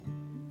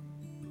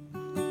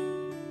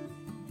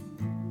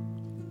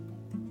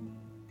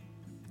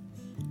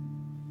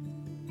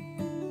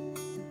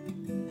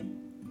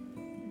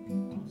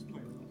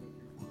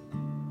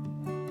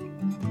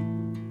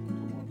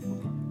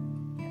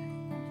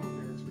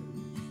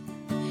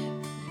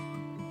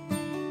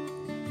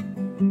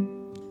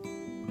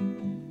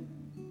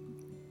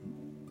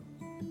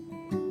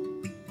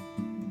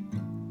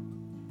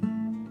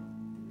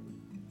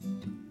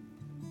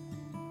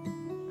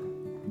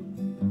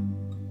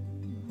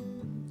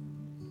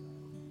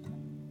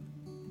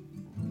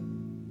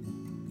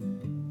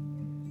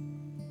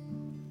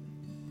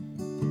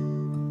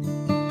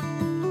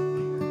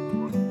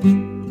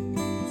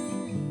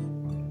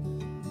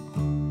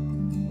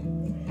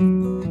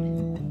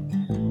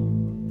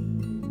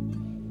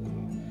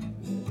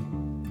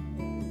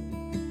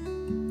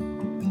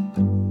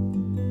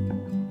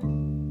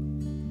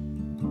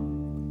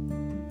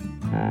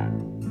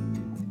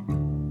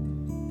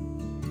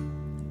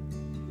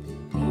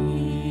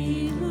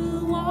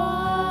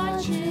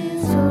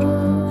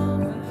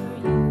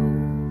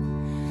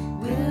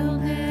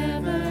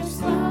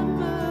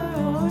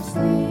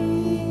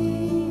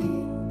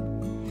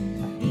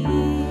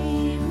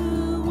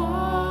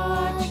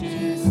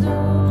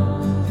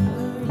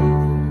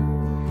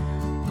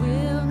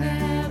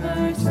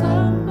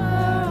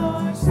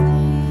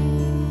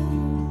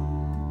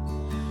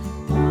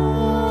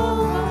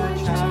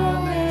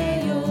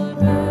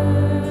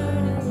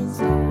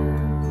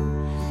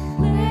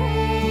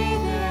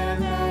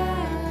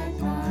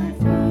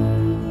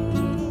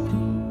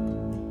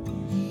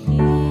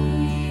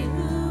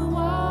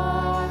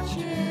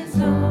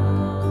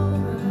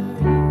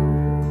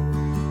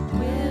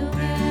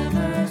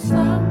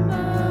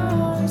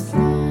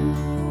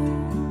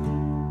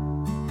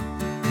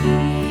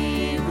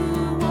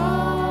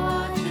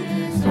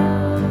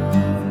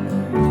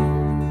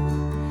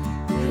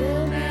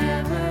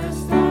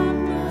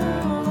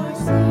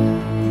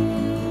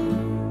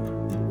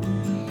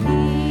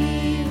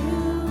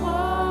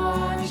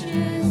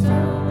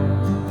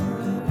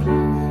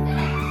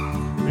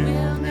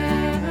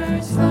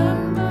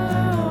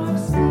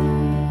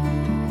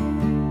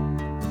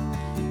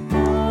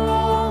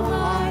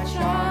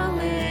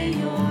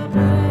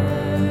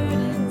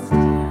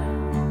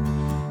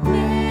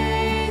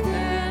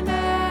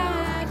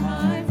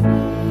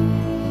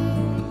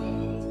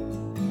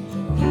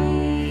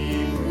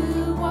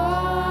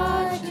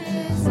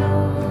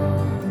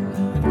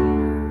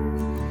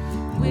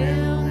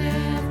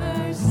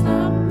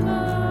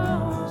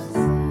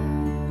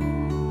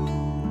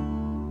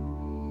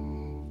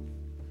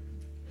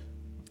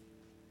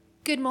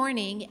Good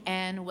morning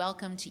and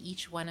welcome to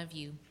each one of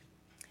you.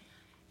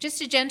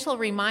 Just a gentle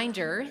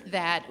reminder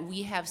that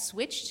we have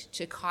switched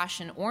to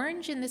caution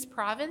orange in this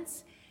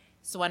province,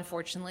 so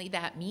unfortunately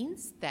that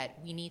means that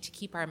we need to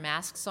keep our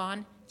masks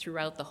on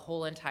throughout the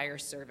whole entire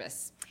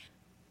service.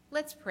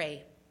 Let's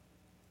pray.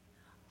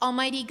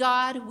 Almighty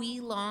God, we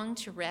long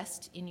to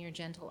rest in your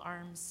gentle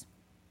arms.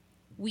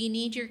 We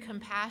need your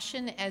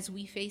compassion as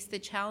we face the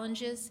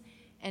challenges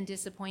and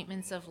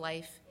disappointments of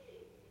life.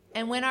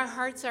 And when our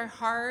hearts are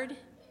hard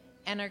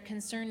and our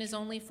concern is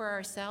only for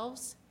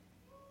ourselves,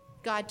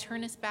 God,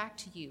 turn us back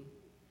to you.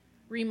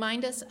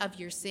 Remind us of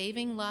your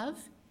saving love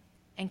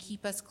and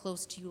keep us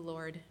close to you,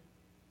 Lord.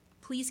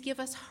 Please give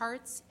us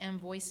hearts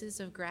and voices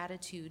of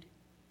gratitude.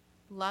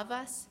 Love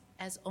us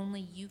as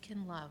only you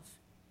can love.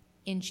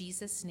 In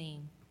Jesus'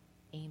 name,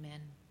 amen.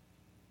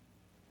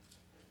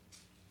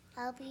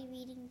 I'll be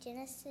reading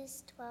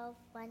Genesis 12,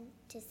 1-3.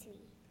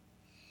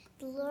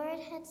 The Lord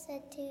had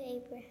said to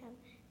Abraham,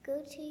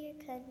 "Go to your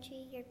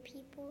country, your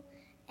people,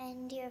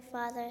 and your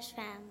father's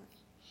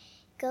family.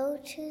 Go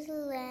to the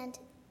land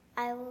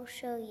I will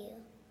show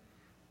you.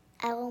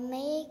 I will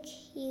make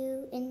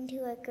you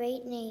into a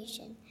great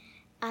nation.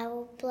 I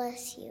will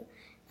bless you.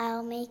 I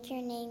will make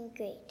your name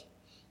great.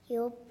 You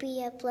will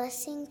be a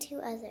blessing to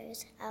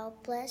others. I will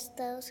bless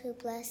those who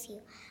bless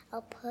you.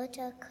 I'll put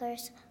a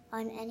curse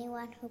on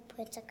anyone who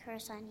puts a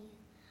curse on you.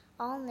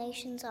 All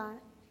nations on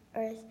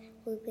earth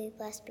will be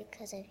blessed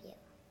because of you."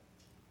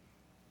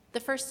 The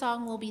first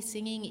song we'll be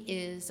singing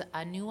is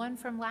a new one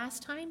from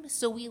last time,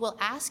 so we will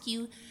ask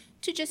you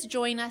to just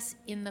join us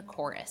in the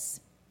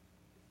chorus.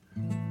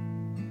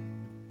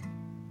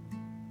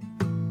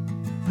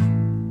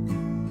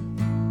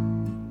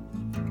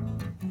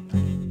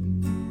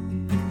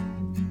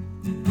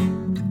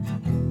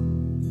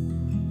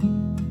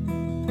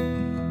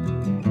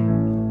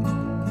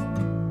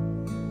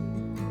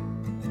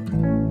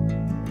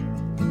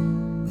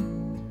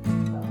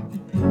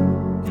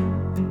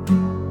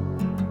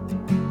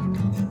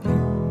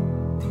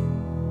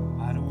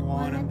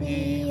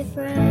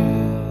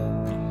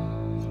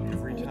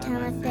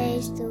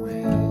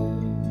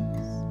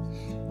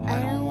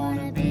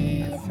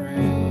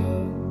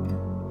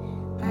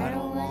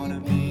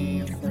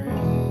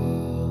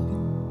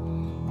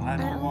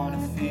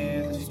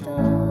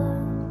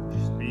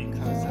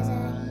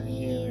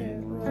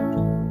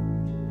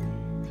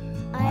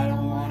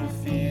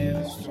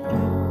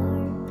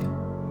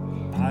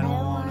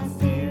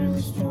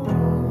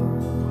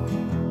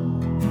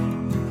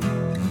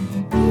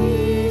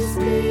 Peace,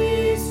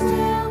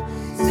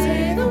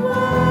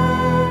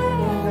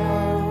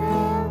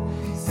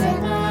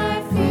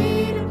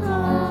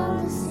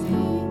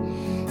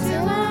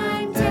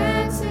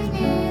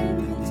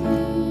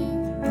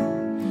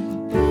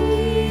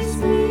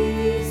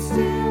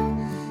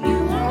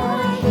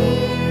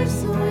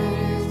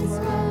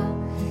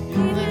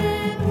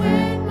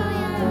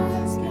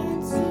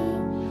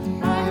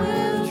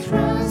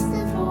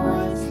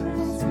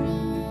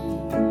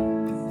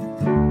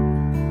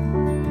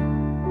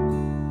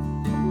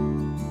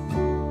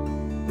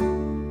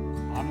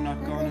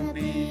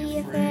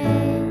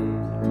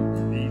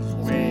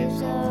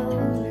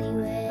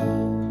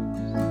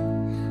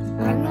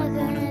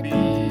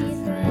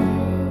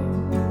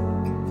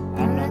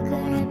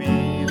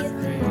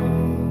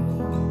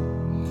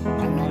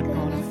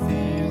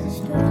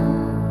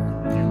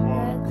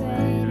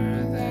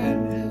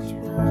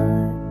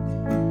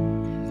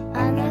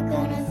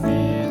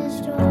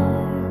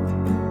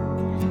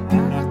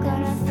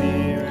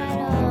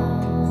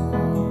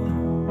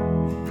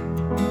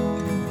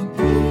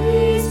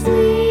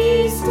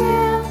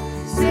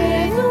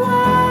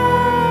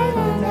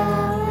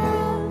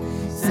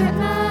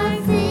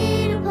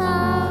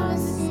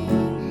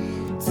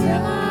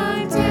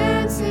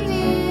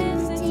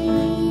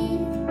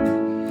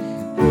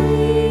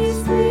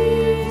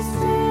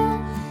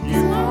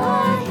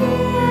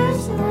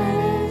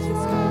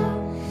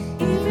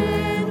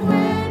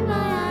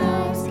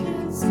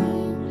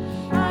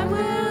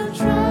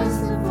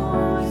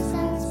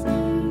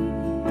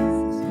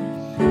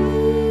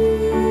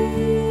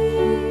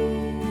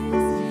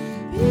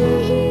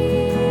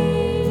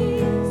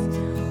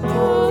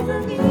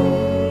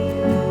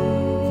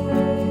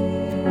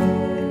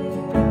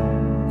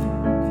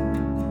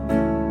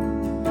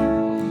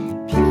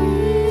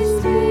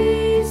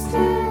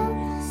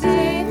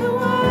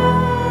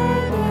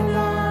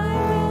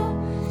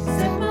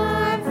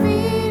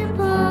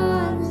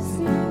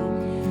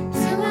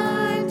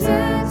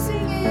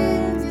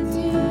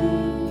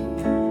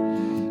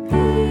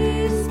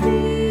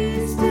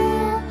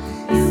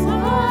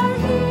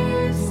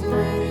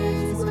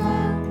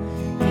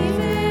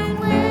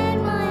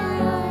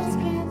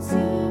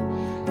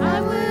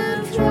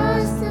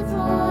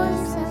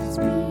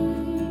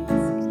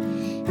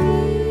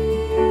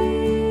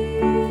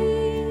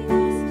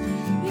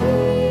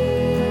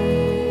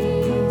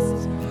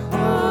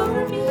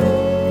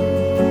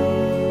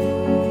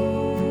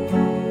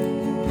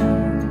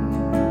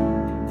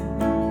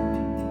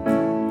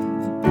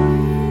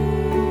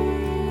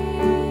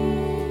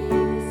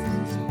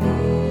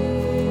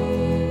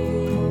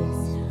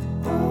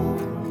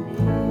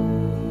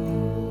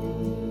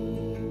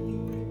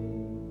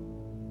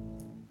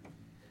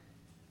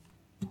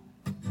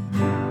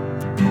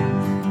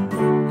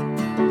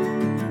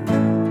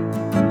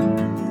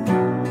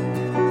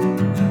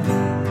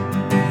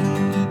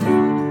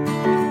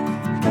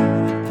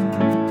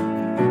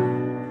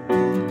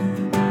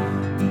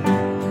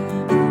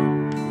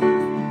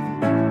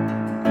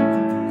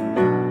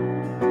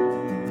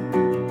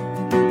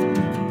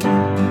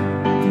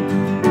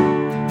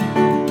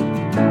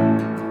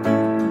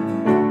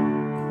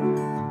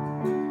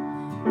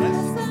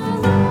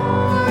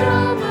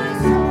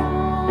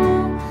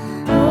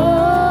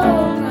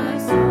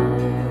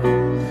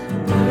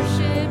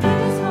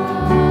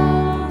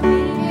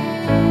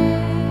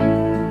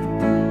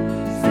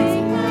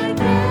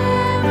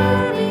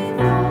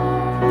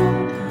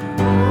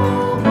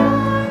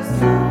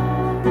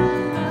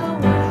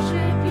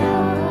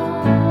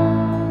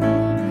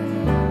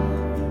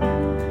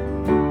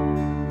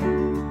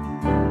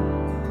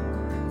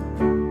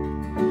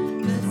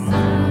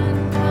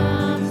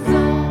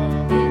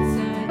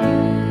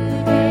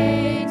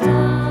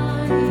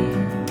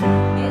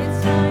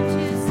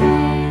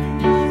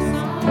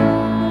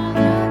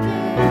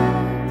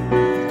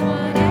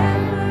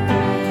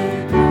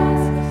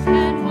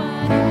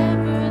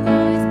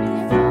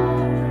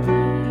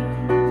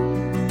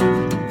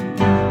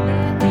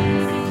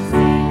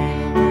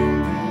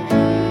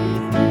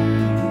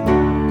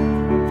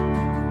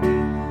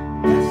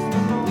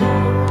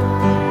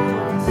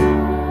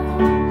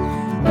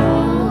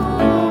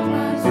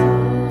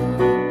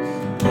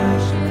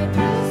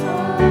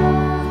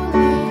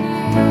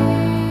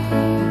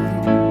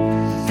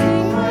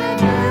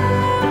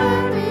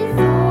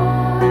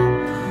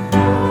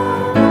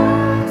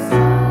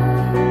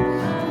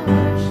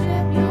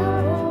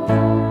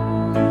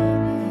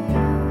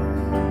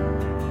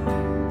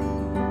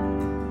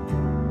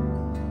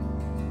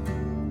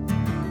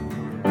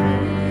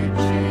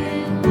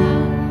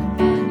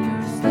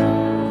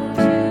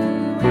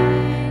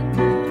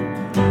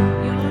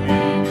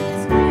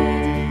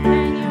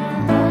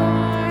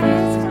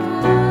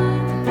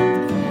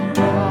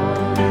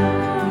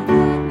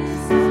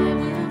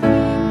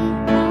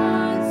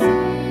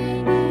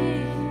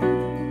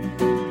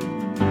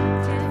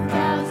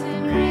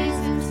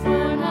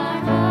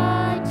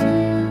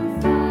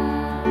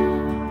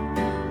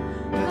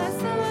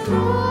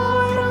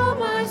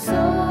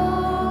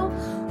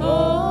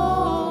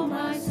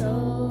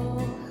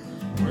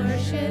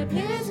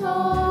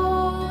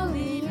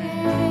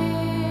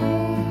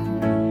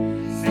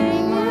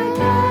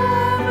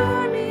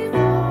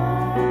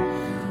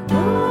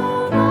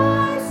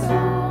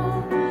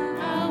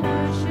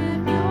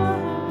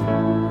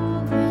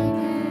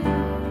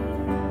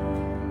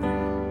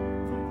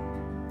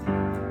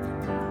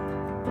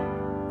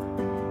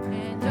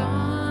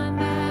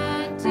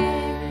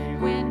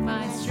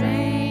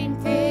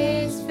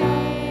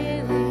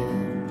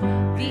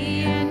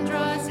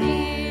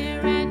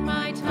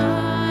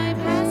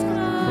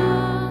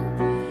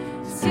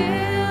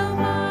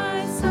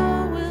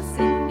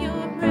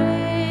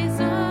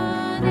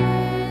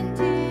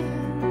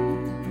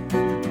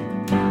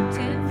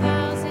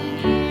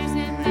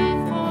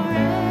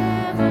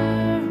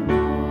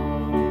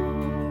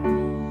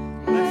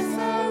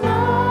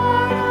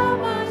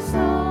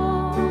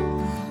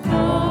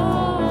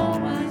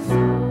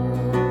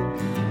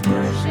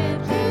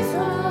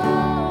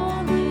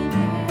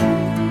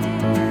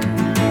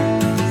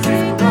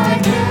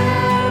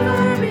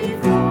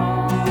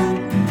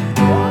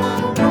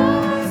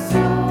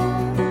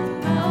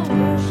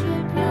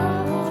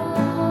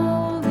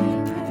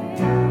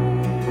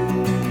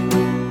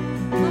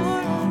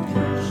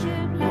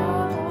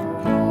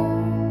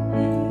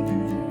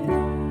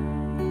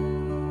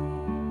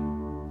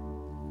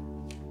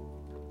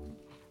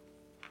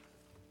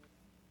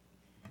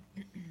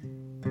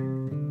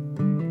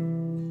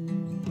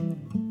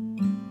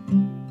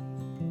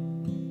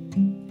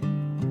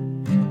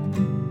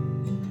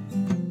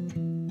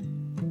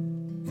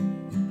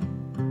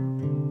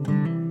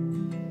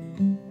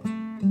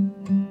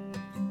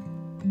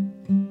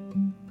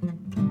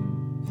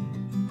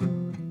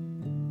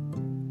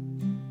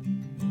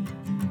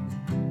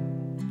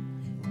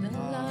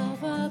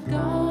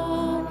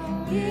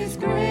 is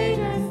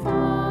greater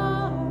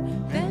far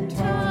than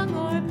tongue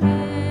or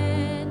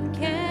pen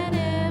can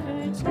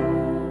ever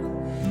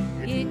tell.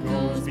 It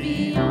goes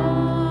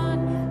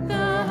beyond the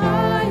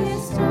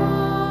highest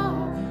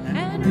star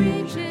and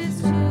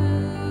reaches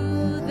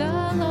to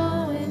the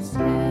lowest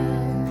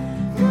hell.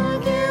 The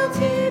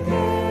guilty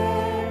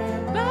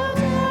pair bow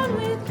down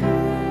with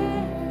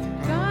care.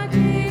 God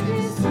gave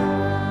his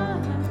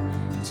Son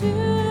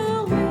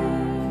to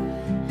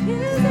win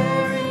his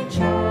erring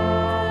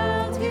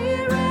child.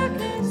 He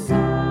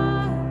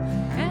reconciled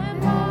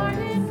and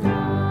pardoned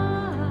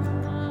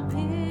from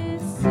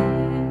his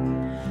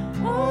sin.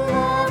 Oh,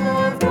 love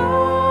of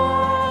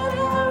God,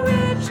 how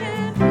rich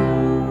and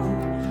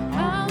pure,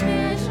 how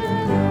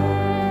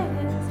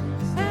measureless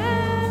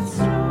and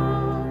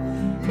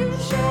strong,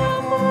 it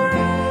shall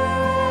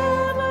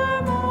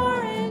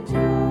forevermore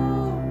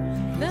endure,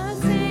 the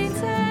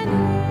saints and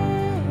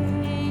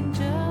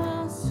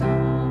angels'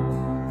 song.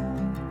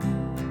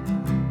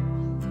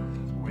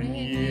 When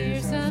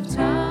years of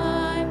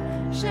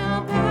time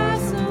shall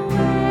pass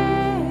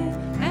away,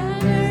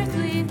 and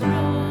earthly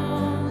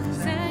thrones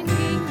and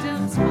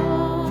kingdoms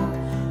fall,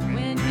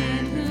 when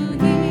men who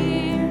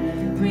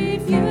hear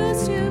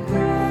refuse to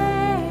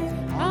pray,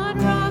 on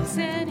rocks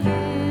and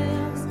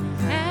hills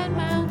and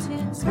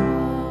mountains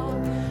fall,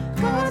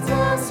 God's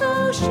love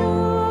so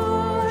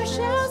sure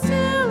shall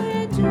still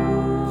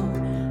endure,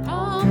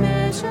 all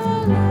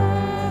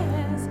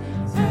measureless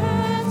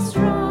and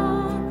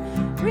strong,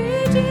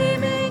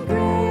 redeeming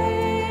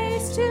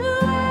grace to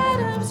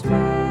Adam's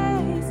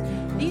race,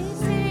 these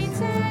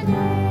saints and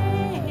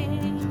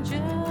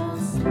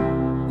angels'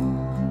 song.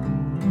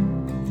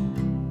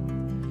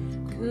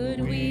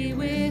 Could we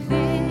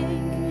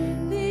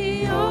within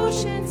the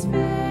oceans fill,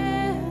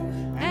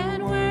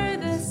 and were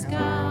the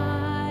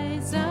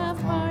skies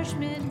of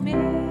parchment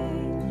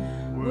made,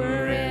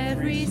 were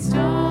every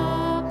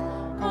stalk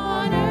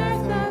on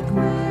earth a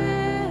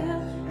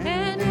quill,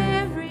 and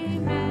every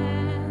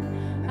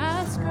man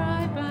a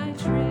scribe by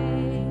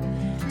trade,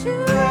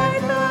 to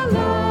write the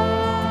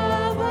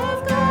love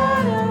of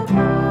God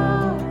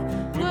above,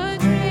 would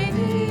drain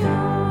the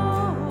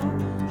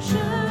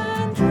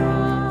ocean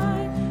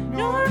dry,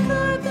 nor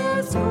could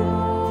the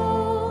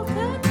scroll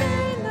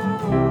contain the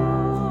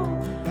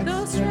whole,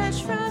 though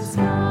stretched from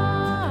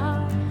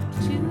sky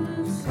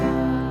to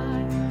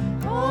sky.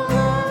 Oh,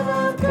 love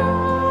of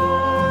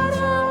God,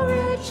 how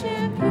rich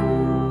and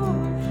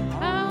pure,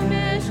 how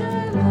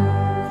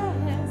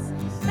measureless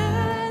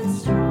and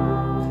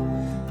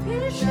strong,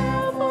 it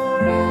shall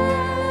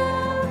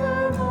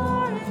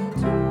forevermore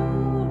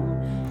endure,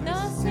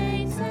 the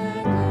saints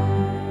and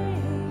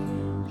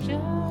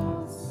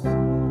angels' song.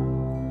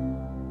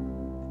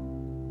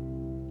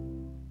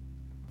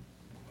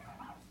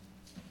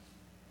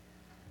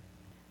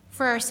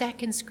 For our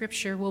second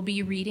scripture, we'll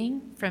be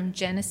reading from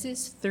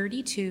Genesis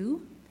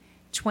 32,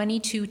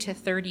 22 to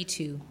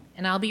 32,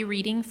 and I'll be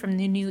reading from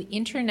the New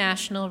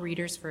International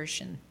Reader's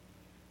Version.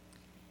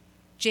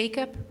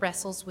 Jacob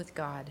wrestles with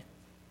God.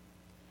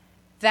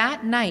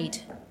 That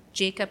night,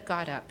 Jacob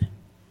got up.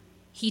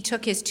 He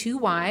took his 2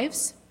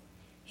 wives,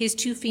 his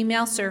 2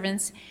 female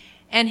servants,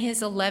 and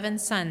his 11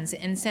 sons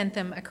and sent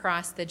them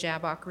across the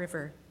Jabbok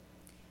River.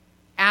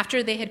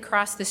 After they had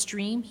crossed the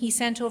stream, he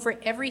sent over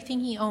everything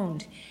he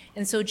owned,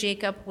 and so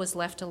Jacob was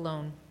left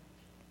alone.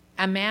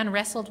 A man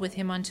wrestled with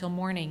him until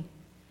morning.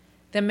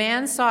 The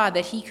man saw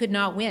that he could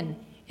not win,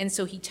 and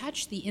so he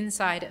touched the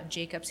inside of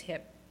Jacob's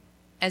hip.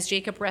 As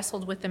Jacob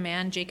wrestled with the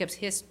man, Jacob's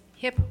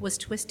hip was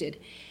twisted.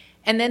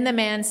 And then the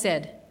man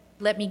said,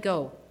 "Let me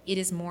go, it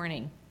is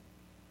morning."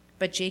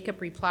 But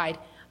Jacob replied,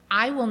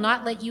 "I will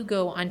not let you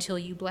go until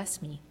you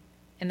bless me."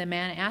 And the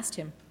man asked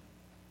him,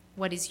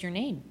 "What is your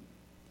name?"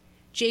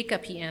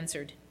 "Jacob," he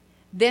answered.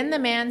 Then the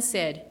man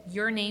said,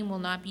 "Your name will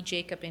not be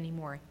Jacob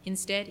anymore.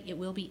 Instead, it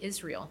will be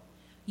Israel.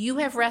 You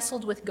have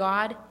wrestled with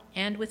God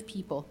and with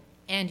people,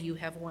 and you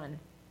have won."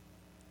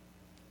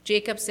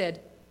 Jacob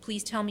said,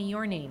 "Please tell me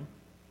your name."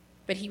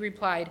 But he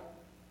replied,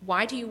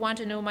 "Why do you want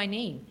to know my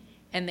name?"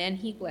 And then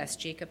he blessed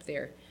Jacob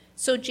there.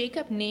 So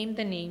Jacob named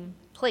the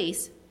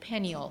place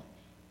Peniel.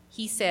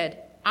 He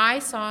said, "I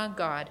saw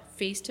God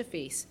face to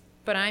face,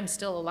 but I'm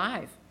still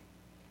alive."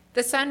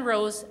 The sun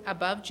rose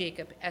above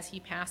Jacob as he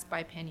passed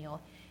by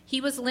Peniel.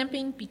 He was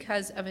limping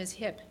because of his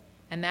hip,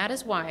 and that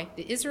is why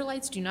the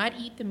Israelites do not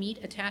eat the meat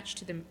attached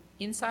to the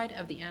inside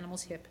of the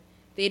animal's hip.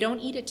 They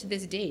don't eat it to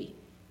this day.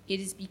 It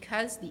is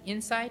because the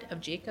inside of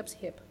Jacob's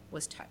hip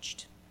was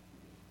touched.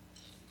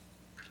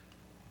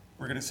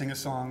 We're going to sing a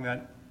song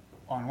that,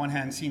 on one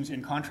hand, seems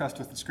in contrast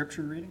with the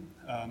scripture reading.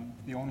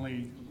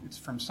 It's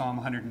from Psalm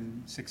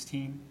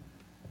 116.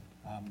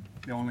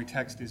 The only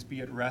text is,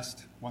 "Be at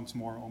rest once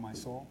more, O my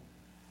soul."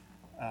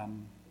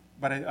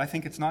 But I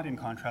think it's not in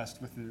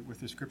contrast with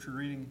the scripture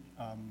reading.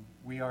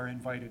 We are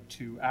invited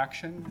to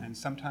action and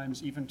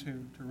sometimes even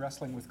to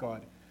wrestling with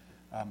God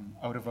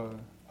out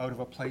of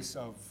a place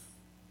of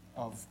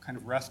kind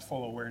of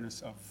restful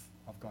awareness of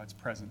God's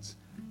presence.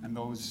 And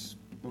those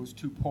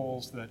 2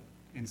 poles that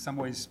in some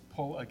ways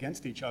pull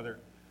against each other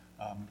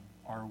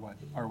are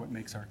what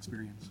makes our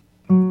experience.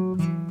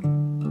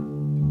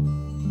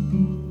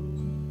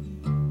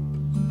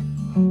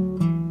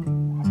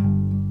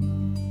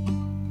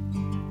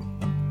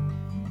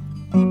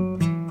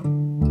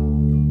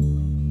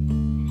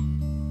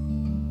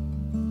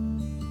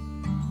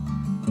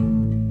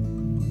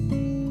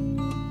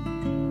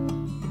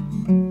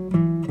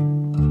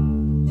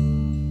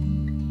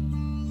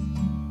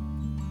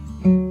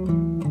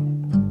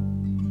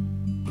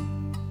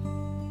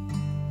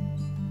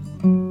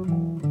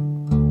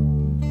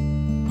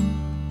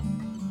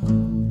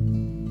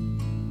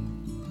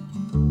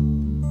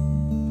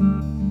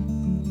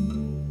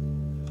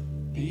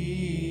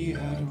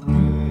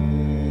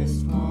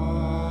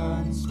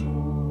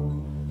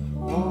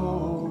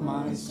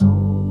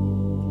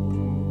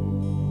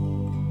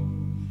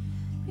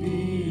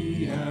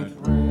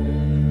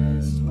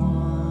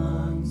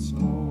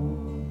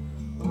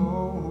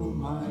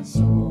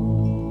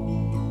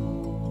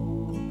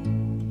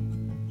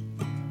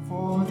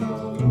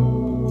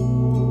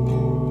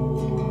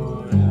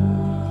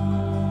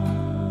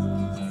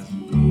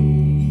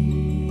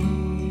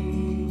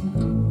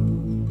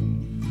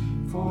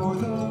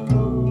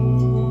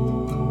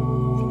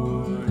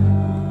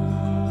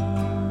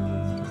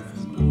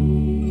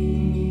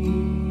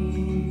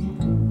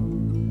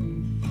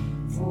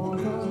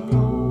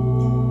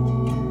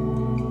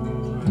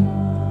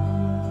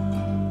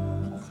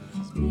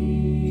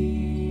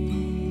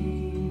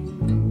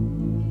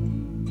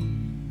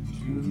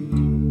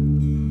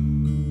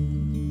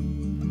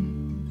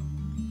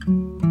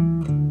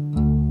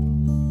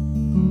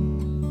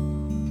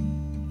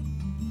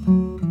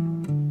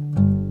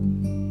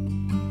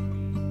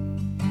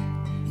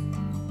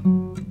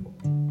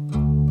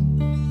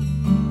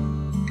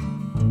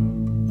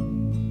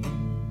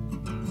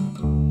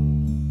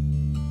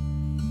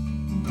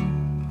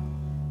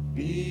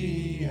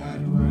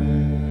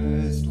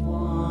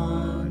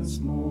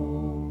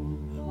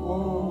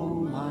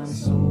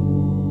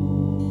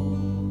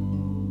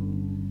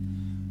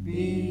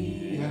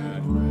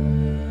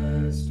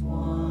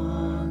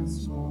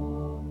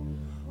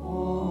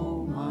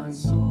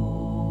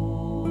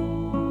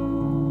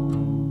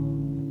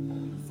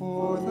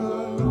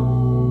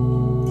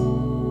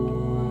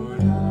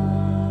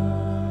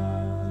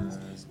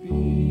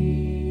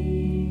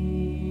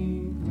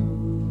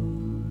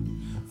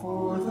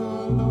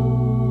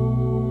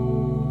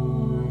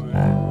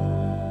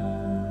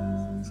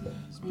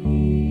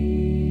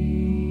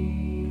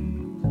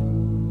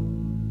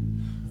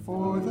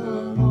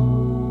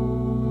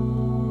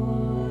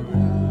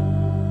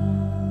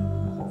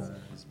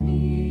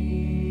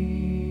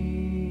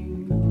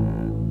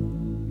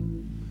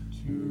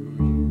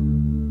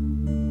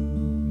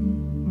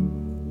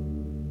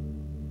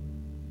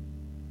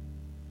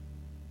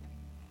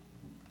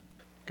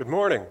 Good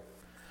morning.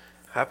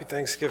 Happy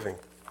Thanksgiving.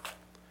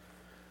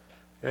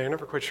 Yeah, you're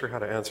never quite sure how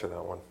to answer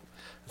that one.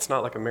 It's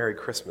not like a Merry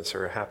Christmas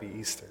or a Happy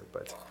Easter,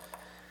 but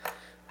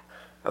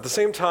at the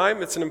same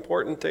time, it's an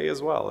important day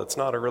as well. It's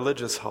not a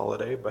religious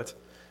holiday, but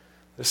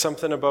there's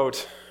something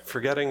about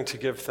forgetting to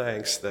give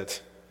thanks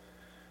that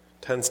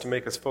tends to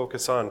make us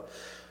focus on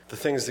the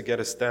things that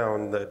get us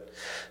down, that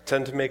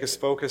tend to make us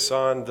focus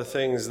on the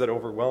things that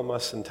overwhelm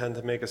us, and tend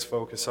to make us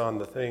focus on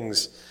the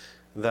things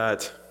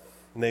that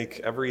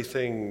make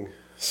everything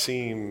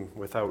seem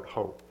without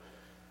hope.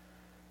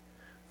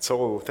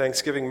 So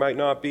Thanksgiving might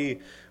not be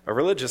a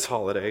religious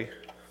holiday,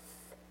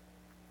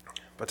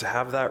 but to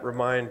have that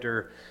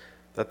reminder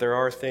that there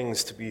are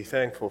things to be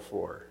thankful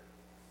for,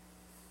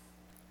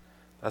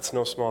 that's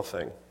no small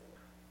thing.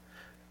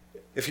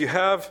 If you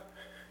have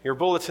your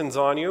bulletins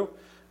on you,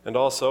 and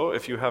also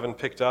if you haven't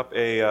picked up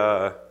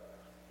a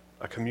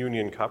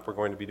communion cup, we're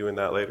going to be doing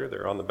that later,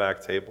 they're on the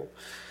back table.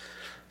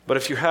 But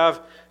if you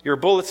have your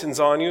bulletins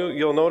on you,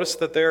 you'll notice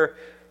that there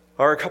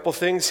are a couple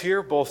things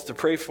here, both to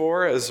pray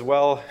for as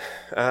well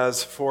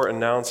as for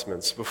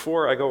announcements.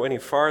 Before I go any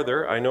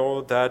farther, I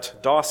know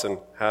that Dawson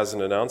has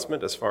an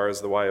announcement as far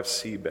as the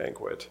YFC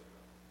banquet.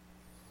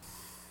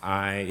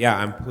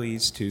 I'm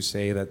pleased to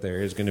say that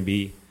there is going to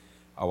be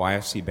a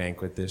YFC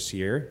banquet this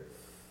year.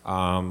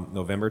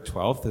 November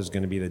 12th is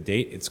going to be the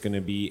date. It's going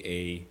to be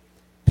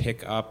a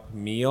pick-up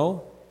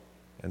meal.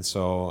 And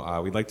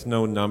so we'd like to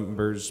know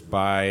numbers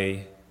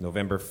by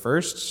November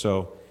 1st.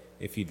 So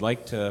if you'd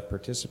like to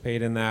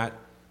participate in that,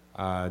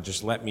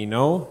 just let me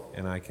know,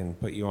 and I can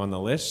put you on the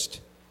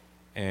list.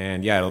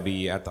 And yeah, it'll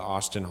be at the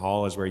Austin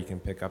Hall is where you can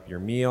pick up your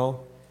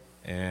meal.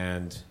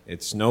 And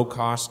it's no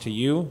cost to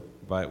you,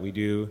 but we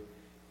do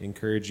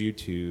encourage you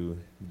to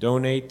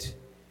donate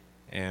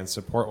and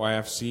support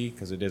YFC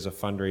because it is a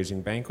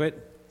fundraising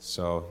banquet.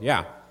 So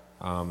yeah,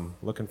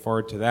 looking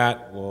forward to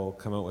that. We'll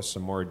come out with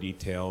some more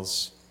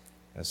details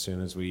as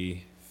soon as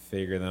we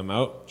figure them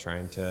out,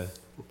 trying to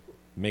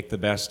make the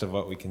best of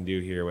what we can do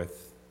here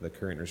with the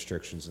current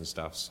restrictions and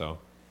stuff. So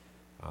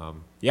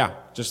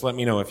just let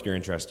me know if you're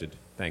interested.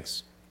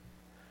 Thanks.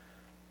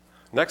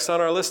 Next on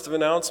our list of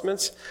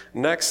announcements,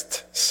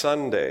 next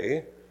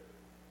Sunday,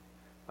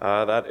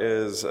 that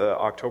is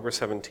October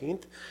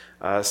 17th,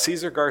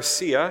 Cesar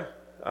Garcia,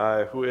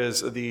 who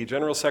is the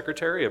General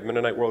Secretary of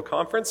Mennonite World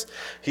Conference,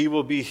 he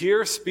will be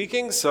here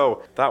speaking,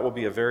 so that will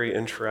be a very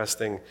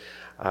interesting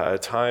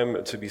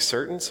time to be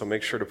certain, so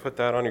make sure to put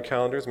that on your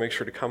calendars. Make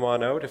sure to come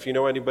on out. If you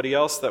know anybody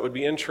else that would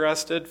be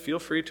interested, feel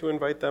free to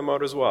invite them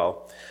out as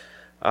well.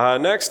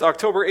 Next,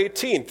 October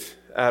 18th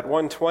at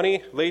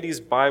 1:20, Ladies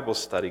Bible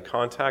Study.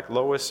 Contact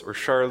Lois or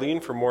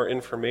Charlene for more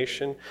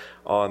information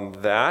on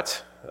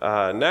that.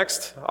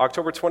 Next,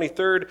 October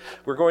 23rd,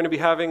 we're going to be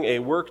having a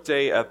work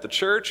day at the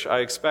church. I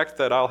expect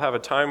that I'll have a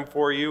time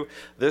for you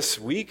this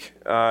week,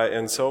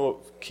 and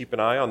so keep an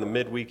eye on the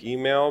midweek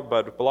email,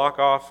 but block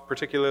off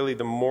particularly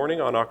the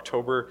morning on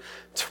October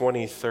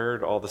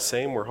 23rd. All the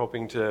same, we're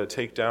hoping to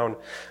take down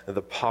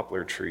the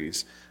poplar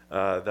trees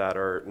that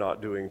are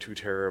not doing too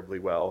terribly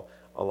well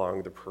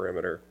along the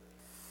perimeter.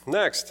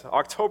 Next,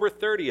 October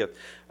 30th,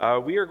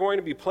 we are going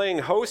to be playing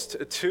host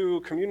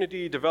to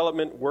community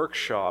development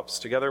workshops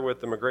together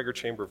with the McGregor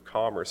Chamber of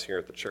Commerce here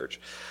at the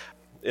church.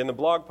 In the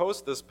blog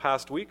post this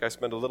past week, I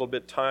spent a little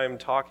bit time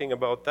talking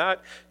about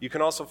that. You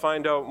can also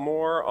find out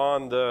more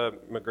on the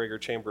McGregor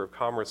Chamber of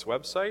Commerce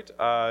website.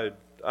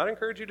 I'd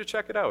encourage you to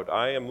check it out.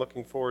 I am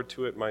looking forward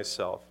to it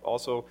myself.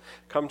 Also,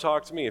 come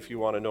talk to me if you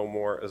want to know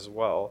more as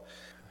well.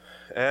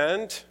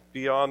 And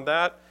beyond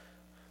that,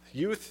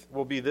 youth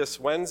will be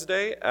this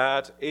Wednesday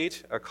at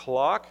 8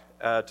 o'clock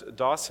at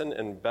Dawson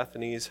and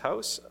Bethany's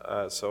house,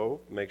 so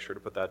make sure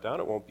to put that down.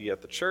 It won't be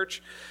at the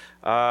church.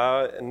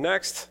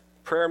 Next,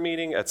 prayer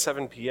meeting at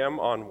 7 p.m.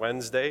 on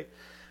Wednesday.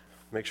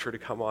 Make sure to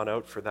come on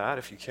out for that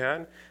if you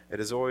can. It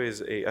is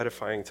always an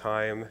edifying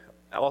time.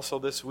 Also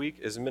this week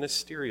is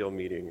ministerial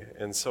meeting,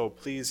 and so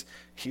please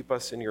keep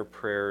us in your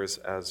prayers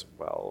as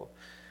well.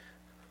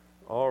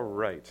 All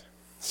right,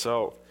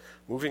 so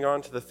moving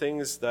on to the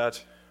things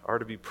that are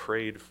to be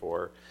prayed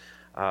for.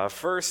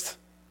 First,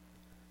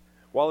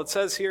 while it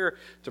says here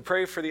to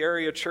pray for the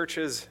area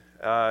churches,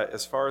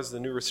 as far as the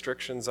new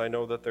restrictions, I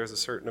know that there's a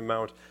certain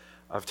amount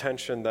of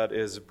tension that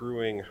is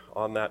brewing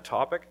on that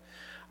topic.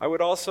 I would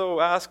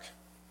also ask,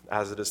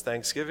 as it is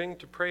Thanksgiving,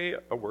 to pray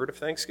a word of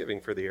thanksgiving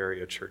for the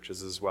area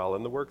churches as well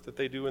and the work that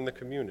they do in the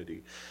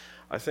community.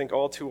 I think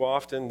all too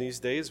often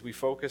these days we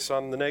focus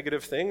on the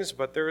negative things,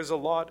 but there is a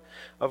lot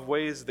of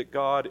ways that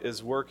God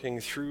is working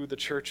through the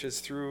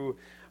churches, through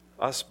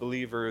us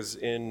believers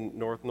in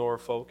North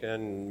Norfolk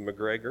and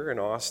McGregor and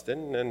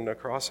Austin and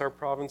across our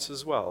province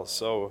as well.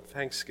 So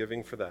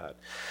thanksgiving for that.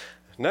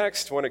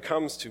 Next, when it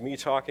comes to me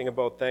talking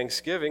about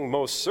Thanksgiving,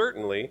 most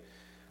certainly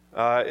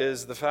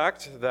is the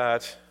fact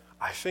that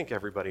I think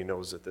everybody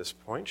knows at this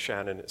point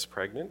Shannon is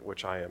pregnant,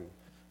 which I am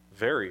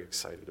very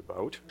excited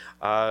about.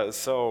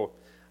 So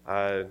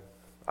I'd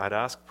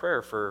ask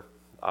prayer for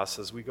us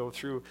as we go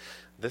through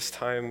this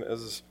time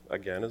as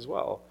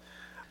well.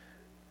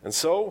 And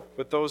so,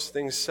 with those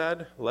things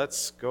said,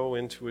 let's go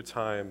into a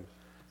time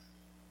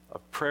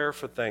of prayer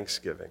for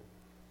thanksgiving.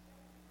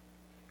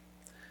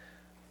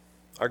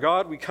 Our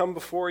God, we come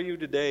before you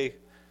today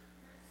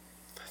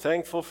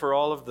thankful for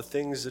all of the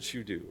things that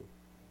you do.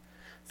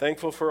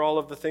 Thankful for all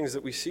of the things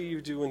that we see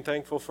you do, and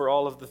thankful for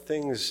all of the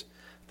things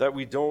that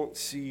we don't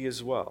see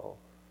as well.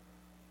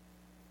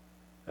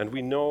 And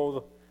we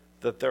know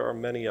that there are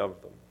many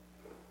of them.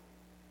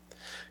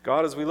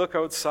 God, as we look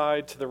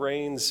outside to the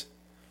rains,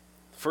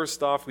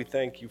 first off, we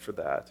thank you for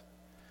that.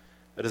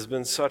 It has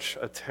been such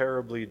a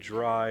terribly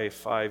dry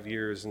 5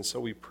 years, and so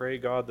we pray,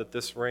 God, that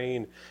this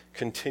rain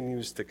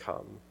continues to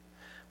come.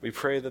 We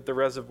pray that the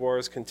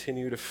reservoirs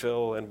continue to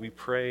fill, and we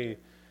pray,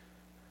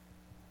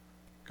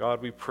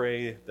 God, we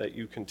pray that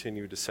you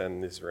continue to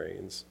send these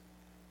rains.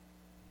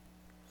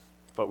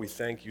 But we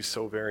thank you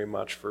so very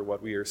much for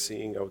what we are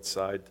seeing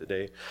outside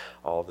today,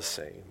 all the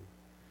same.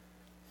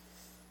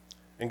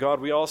 And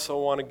God, we also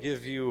want to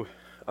give you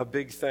a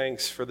big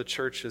thanks for the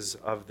churches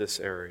of this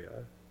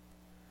area.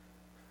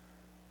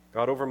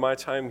 God, over my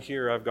time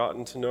here, I've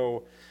gotten to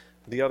know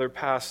the other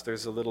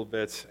pastors a little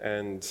bit,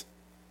 and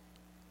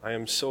I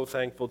am so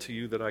thankful to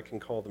you that I can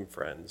call them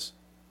friends.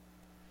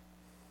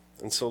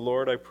 And so,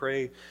 Lord, I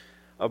pray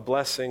a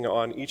blessing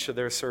on each of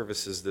their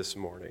services this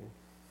morning.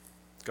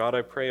 God,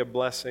 I pray a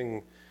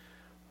blessing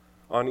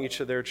on each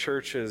of their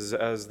churches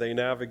as they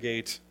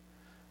navigate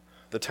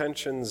the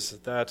tensions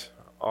that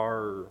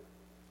are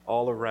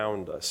all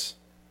around us.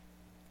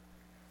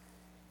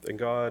 And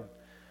God,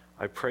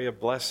 I pray a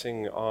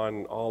blessing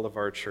on all of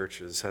our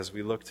churches as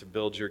we look to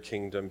build your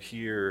kingdom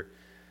here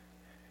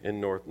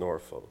in North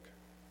Norfolk.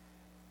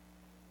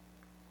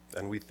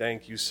 And we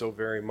thank you so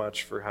very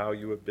much for how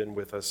you have been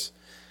with us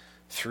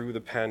through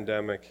the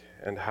pandemic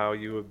and how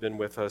you have been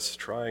with us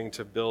trying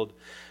to build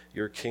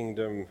your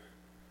kingdom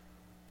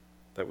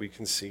that we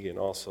can see and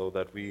also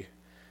that we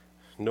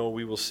know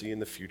we will see in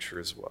the future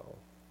as well.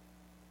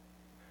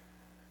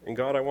 And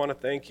God, I want to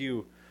thank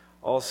you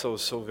also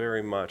so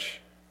very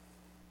much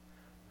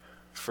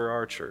for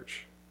our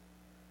church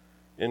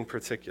in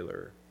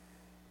particular.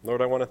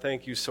 Lord, I want to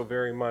thank you so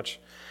very much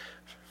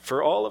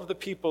for all of the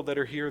people that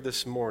are here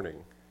this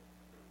morning.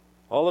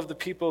 All of the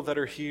people that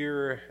are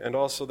here and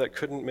also that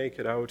couldn't make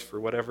it out for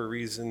whatever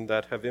reason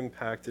that have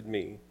impacted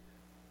me,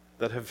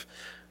 that have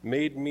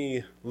made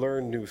me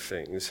learn new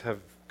things,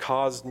 have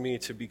caused me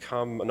to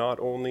become not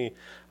only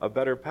a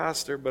better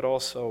pastor, but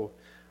also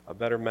a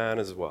better man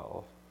as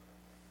well.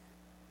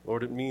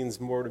 Lord, it means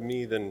more to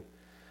me than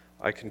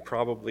I can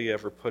probably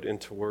ever put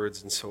into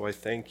words, and so I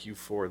thank you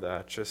for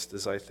that, just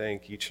as I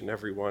thank each and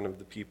every one of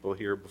the people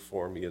here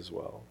before me as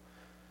well.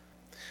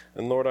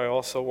 And Lord, I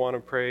also want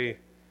to pray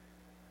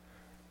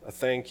a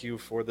thank you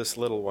for this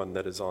little one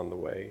that is on the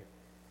way.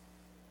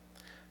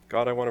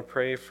 God, I want to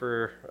pray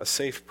for a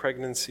safe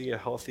pregnancy, a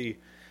healthy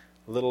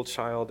little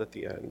child at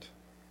the end.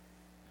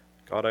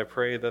 God, I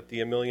pray that the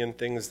 1,000,000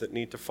 things that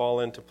need to fall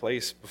into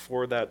place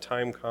before that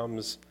time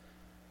comes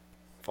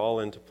fall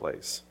into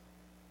place.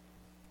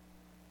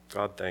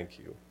 God, thank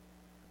you.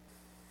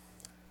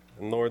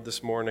 And Lord,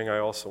 this morning I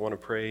also want to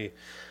pray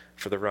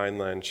for the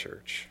Rhineland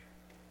Church.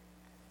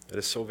 It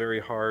is so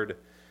very hard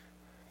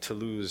to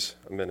lose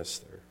a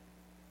minister.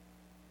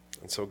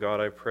 And so, God,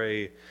 I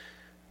pray,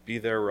 be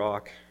their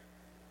rock,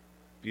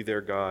 be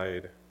their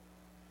guide.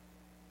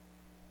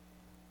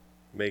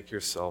 Make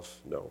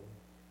yourself known.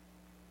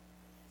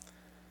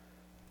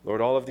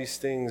 Lord, all of these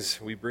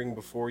things we bring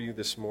before you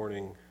this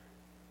morning.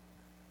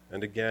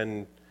 And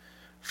again,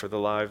 for the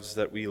lives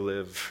that we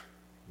live,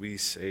 we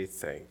say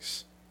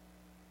thanks.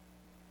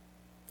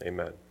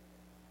 Amen.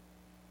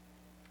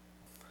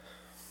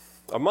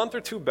 A month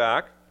or two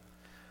back,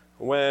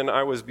 when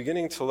I was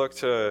beginning to look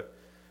to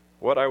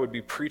what I would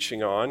be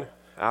preaching on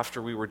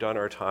after we were done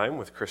our time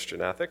with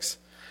Christian ethics,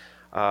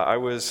 I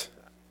was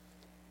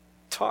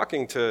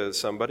talking to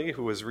somebody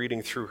who was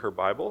reading through her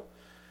Bible,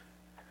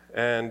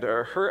 and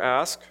her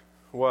ask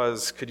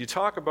was, could you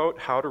talk about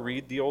how to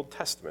read the Old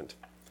Testament?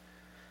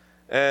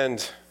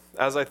 And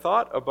as I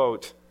thought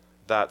about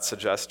that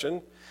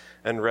suggestion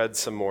and read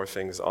some more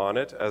things on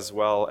it, as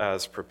well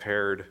as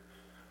prepared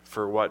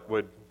for what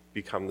would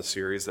become the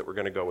series that we're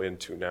going to go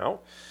into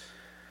now,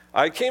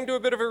 I came to a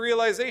bit of a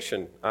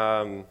realization,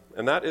 and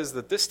that is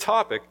that this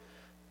topic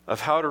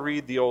of how to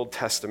read the Old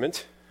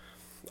Testament,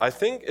 I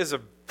think, is a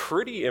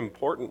pretty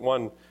important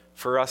one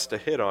for us to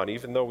hit on,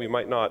 even though we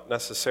might not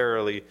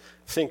necessarily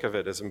think of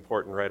it as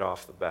important right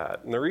off the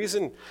bat. And the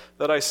reason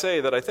that I say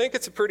that I think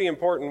it's a pretty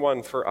important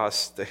one for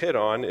us to hit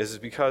on is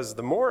because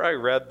the more I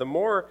read, the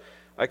more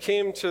I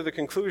came to the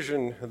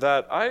conclusion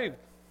that I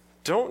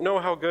don't know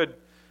how good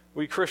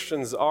we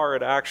Christians are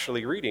at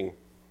actually reading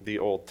the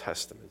Old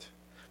Testament.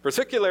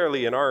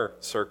 Particularly in our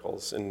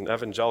circles, in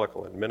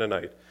evangelical and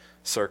Mennonite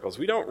circles.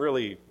 We don't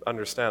really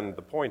understand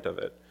the point of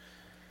it.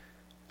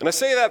 And I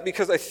say that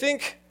because I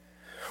think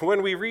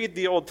when we read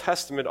the Old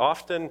Testament,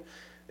 often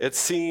it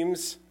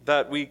seems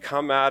that we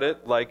come at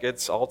it like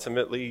it's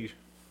ultimately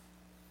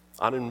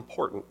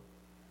unimportant.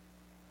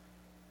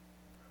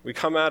 We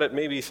come at it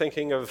maybe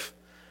thinking of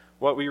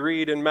what we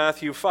read in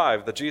Matthew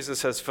 5, that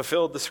Jesus has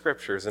fulfilled the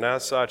scriptures, and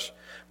as such,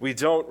 we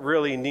don't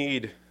really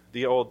need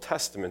the Old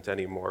Testament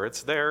anymore.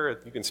 It's there,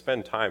 you can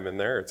spend time in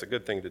there, it's a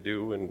good thing to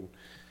do,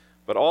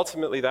 but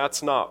ultimately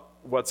that's not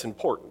what's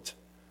important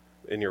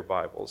in your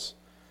Bibles.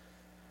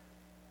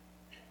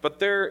 But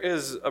there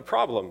is a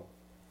problem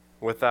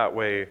with that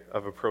way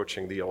of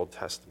approaching the Old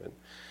Testament,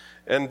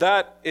 and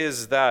that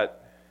is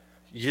that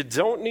you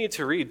don't need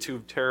to read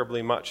too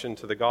terribly much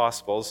into the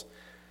Gospels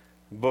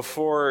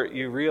before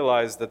you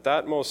realize that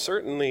that most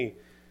certainly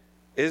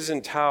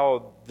isn't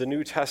how the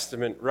New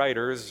Testament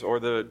writers or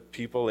the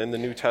people in the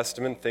New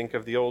Testament think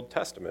of the Old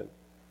Testament.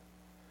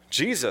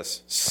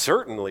 Jesus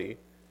certainly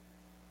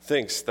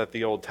thinks that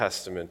the Old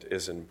Testament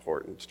is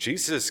important.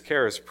 Jesus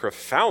cares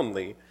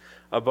profoundly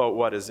about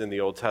what is in the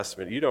Old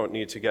Testament. You don't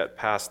need to get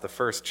past the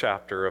first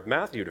chapter of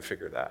Matthew to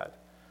figure that.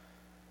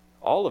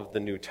 All of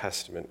the New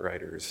Testament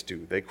writers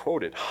do. They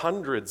quote it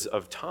hundreds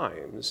of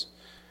times.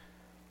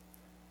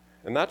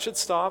 And that should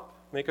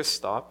make us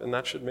stop, and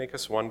that should make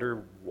us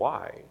wonder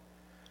why.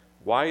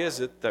 Why is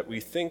it that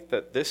we think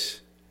that this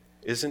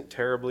isn't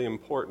terribly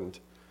important,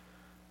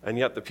 and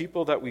yet the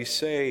people that we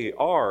say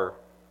are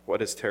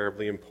what is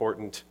terribly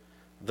important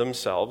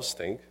themselves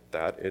think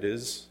that it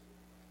is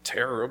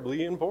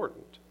terribly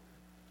important?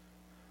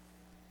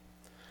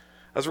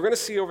 As we're going to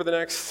see over the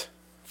next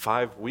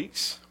 5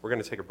 weeks, we're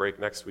going to take a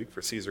break next week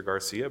for Cesar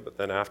Garcia, but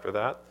then after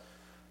that,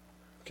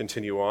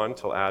 continue on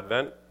till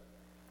Advent.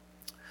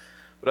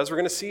 But as we're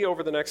going to see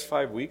over the next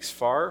 5 weeks,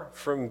 far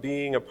from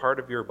being a part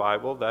of your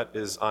Bible that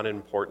is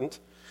unimportant,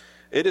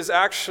 it is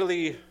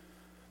actually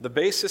the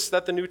basis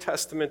that the New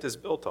Testament is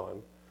built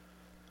on.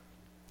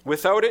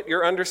 Without it,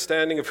 your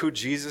understanding of who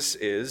Jesus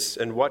is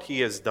and what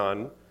he has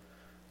done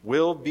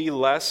will be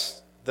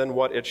less than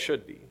what it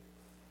should be.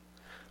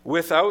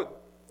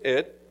 Without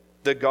it,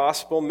 the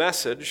gospel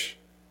message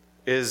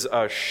is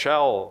a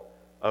shell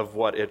of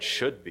what it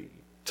should be,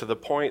 to the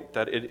point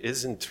that it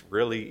isn't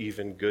really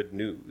even good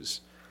news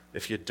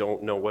if you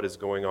don't know what is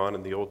going on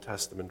in the Old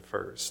Testament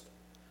first.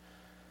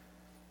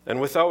 And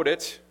without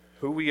it,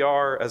 who we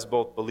are as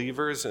both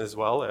believers as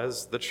well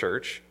as the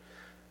church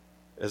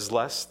is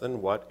less than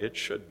what it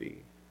should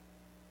be.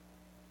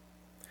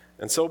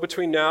 And so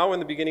between now and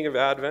the beginning of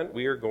Advent,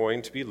 we are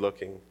going to be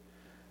looking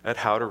at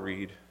how to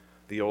read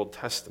the Old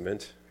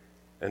Testament.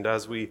 And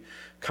as we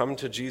come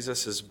to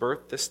Jesus'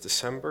 birth this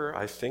December,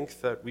 I think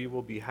that we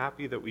will be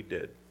happy that we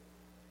did.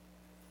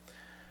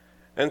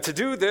 And to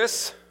do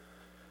this,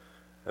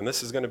 and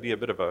this is going to be a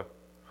bit of a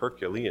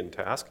Herculean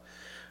task,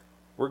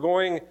 we're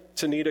going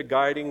to need a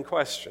guiding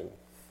question,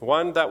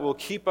 one that will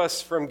keep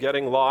us from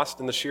getting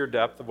lost in the sheer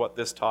depth of what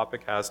this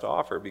topic has to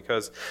offer,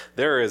 because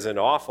there is an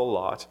awful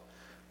lot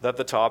that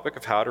the topic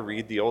of how to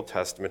read the Old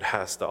Testament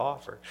has to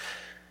offer.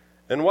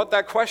 And what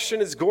that question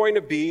is going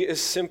to be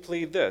is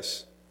simply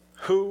this: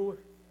 who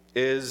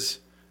is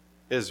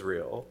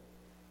Israel?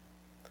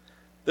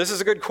 This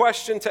is a good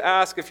question to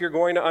ask if you're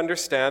going to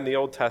understand the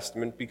Old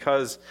Testament,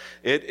 because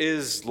it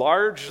is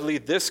largely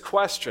this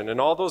question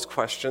and all those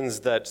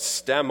questions that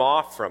stem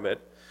off from it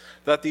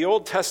that the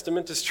Old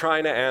Testament is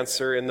trying to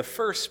answer in the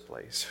first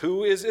place.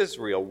 Who is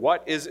Israel?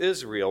 What is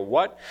Israel?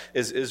 What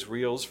is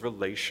Israel's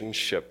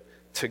relationship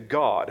to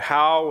God?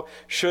 How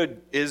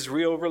should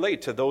Israel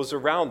relate to those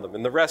around them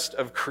and the rest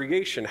of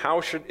creation? How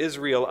should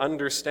Israel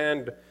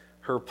understand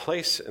her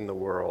place in the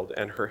world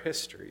and her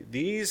history?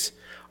 These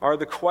are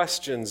the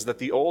questions that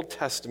the Old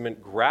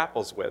Testament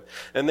grapples with,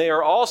 and they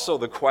are also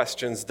the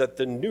questions that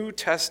the New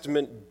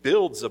Testament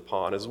builds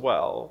upon as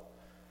well.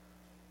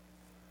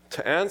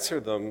 To answer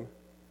them,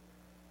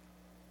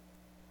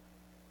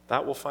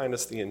 that will find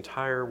us the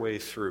entire way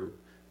through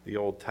the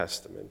Old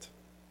Testament.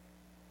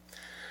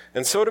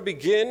 And so to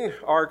begin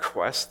our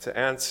quest to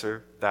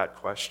answer that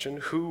question,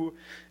 who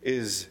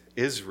is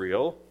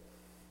Israel?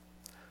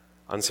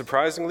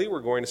 Unsurprisingly, we're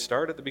going to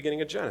start at the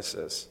beginning of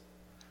Genesis.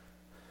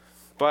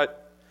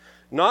 But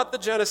not the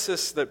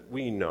Genesis that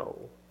we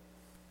know.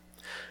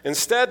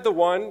 Instead, the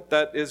one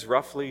that is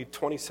roughly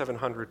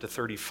 2,700 to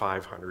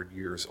 3,500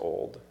 years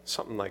old,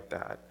 something like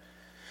that.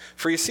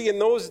 For you see, in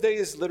those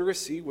days,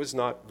 literacy was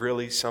not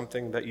really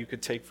something that you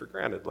could take for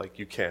granted like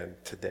you can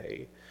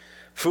today.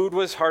 Food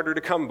was harder to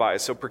come by,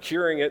 so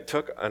procuring it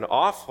took an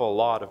awful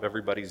lot of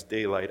everybody's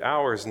daylight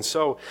hours. And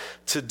so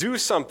to do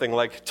something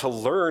like to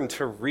learn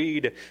to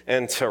read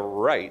and to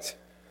write,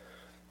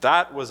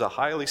 that was a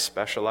highly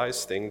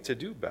specialized thing to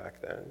do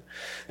back then.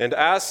 And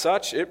as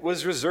such, it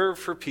was reserved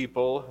for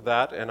people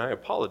that, and I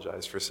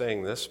apologize for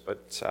saying this,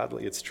 but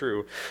sadly it's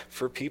true,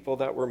 for people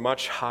that were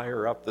much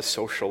higher up the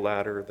social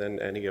ladder than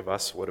any of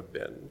us would have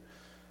been.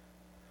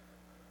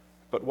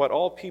 But what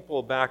all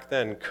people back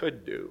then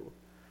could do,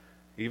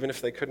 even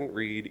if they couldn't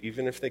read,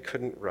 even if they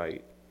couldn't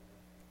write,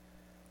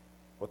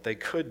 what they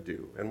could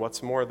do, and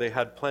what's more, they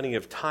had plenty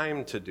of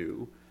time to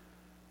do,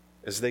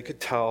 is they could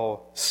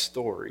tell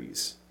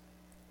stories.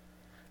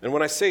 And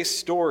when I say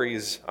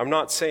stories, I'm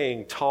not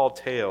saying tall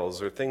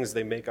tales or things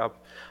they make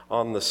up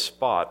on the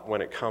spot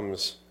when it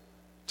comes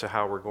to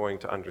how we're going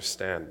to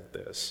understand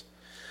this.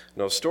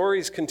 No,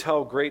 stories can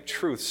tell great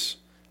truths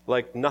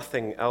like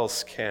nothing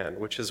else can,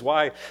 which is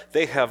why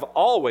they have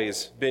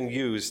always been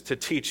used to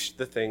teach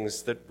the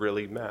things that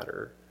really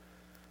matter.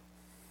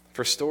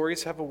 For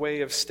stories have a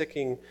way of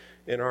sticking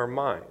in our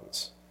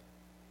minds.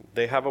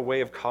 They have a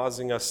way of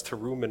causing us to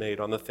ruminate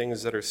on the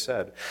things that are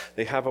said.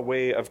 They have a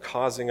way of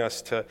causing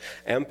us to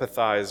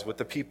empathize with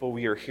the people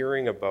we are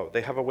hearing about.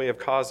 They have a way of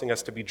causing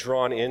us to be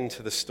drawn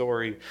into the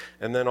story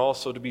and then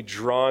also to be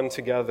drawn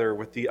together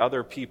with the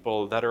other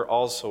people that are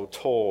also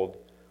told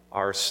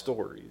our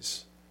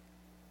stories.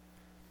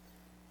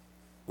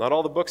 Not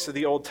all the books of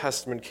the Old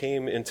Testament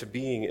came into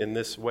being in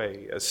this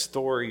way, as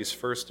stories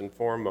first and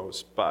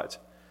foremost, but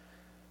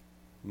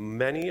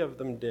many of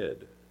them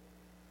did.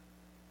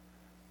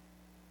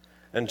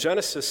 And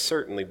Genesis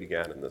certainly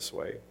began in this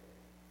way.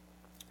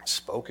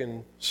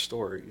 Spoken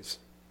stories,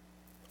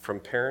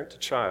 from parent to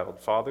child,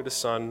 father to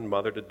son,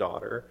 mother to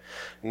daughter,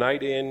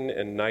 night in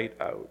and night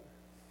out.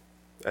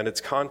 And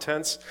its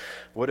contents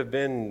would have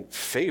been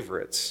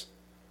favorites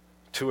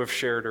to have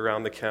shared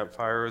around the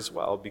campfire as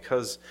well,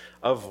 because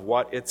of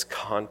what its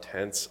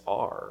contents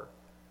are.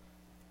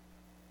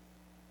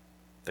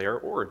 They are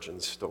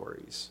origin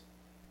stories.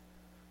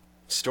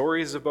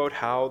 Stories about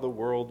how the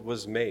world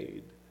was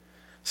made.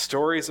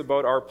 Stories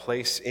about our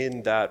place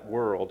in that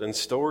world, and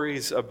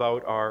stories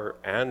about our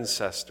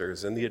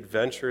ancestors and the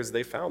adventures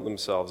they found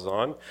themselves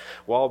on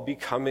while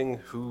becoming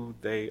who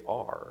they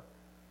are.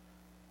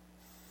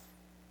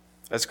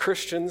 As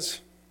Christians,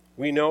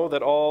 we know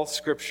that all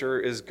Scripture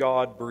is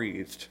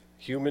God-breathed.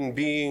 Human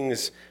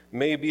beings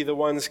may be the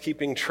ones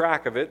keeping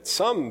track of it,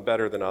 some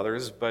better than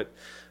others, but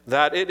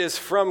that it is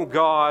from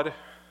God,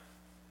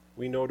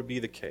 we know to be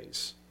the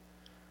case.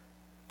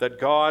 That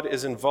God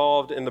is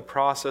involved in the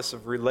process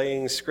of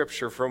relaying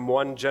Scripture from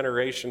one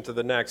generation to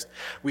the next,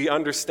 we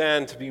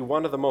understand to be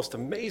one of the most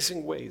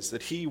amazing ways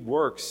that He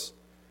works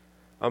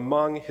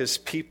among His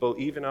people,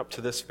 even up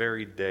to this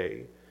very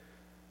day.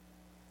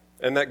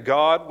 And that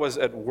God was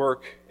at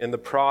work in the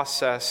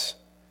process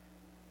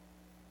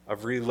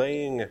of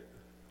relaying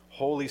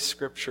Holy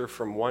Scripture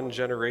from one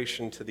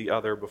generation to the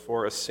other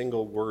before a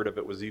single word of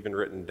it was even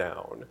written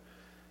down.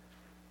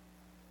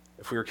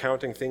 If we were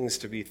counting things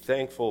to be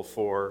thankful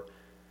for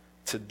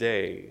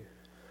today,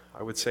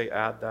 I would say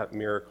add that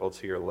miracle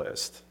to your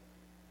list.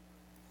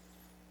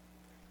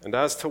 And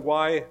as to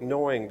why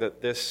knowing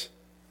this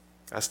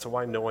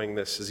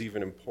is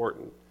even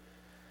important,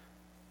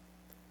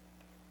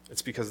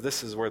 it's because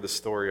this is where the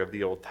story of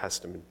the Old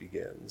Testament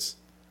begins.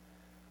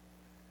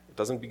 It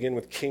doesn't begin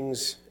with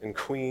kings and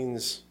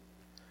queens.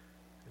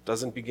 It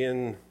doesn't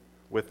begin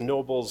with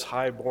nobles,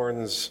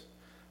 highborns,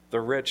 the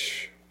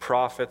rich,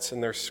 prophets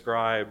and their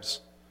scribes.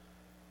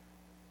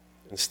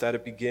 Instead,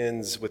 it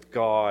begins with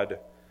God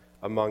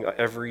among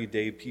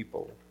everyday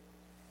people,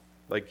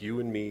 like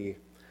you and me,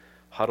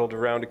 huddled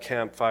around a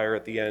campfire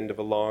at the end of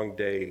a long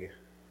day,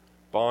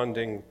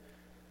 bonding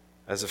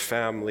as a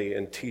family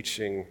and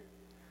teaching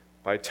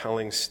by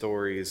telling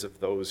stories of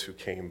those who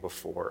came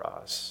before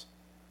us.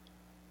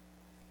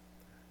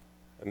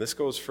 And this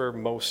goes for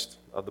most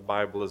of the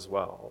Bible as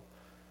well.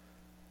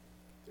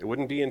 It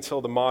wouldn't be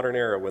until the modern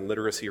era when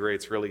literacy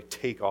rates really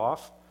take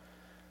off.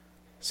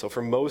 So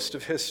for most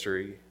of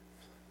history,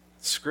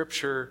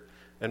 Scripture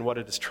and what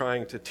it is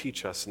trying to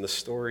teach us and the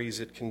stories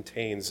it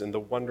contains and the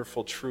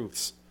wonderful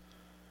truths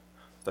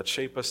that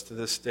shape us to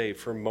this day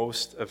for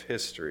most of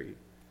history,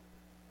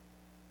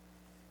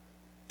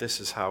 this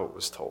is how it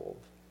was told.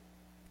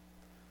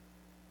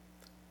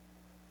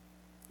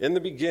 In the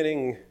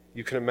beginning,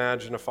 you can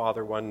imagine a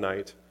father one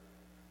night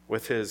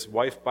with his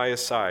wife by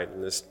his side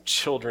and his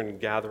children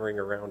gathering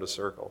around a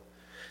circle.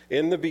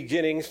 In the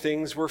beginning,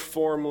 things were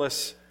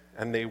formless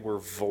and they were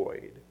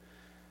void.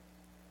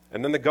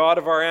 And then the God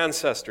of our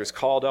ancestors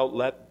called out,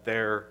 "Let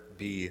there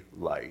be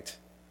light."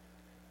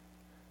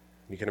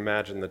 You can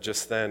imagine that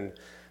just then,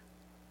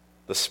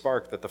 the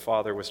spark that the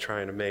Father was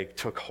trying to make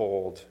took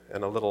hold,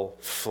 and a little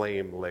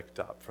flame licked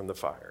up from the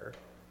fire.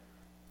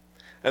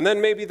 And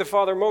then maybe the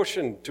Father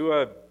motioned to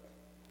a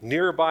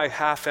nearby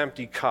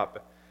half-empty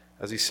cup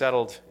as he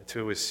settled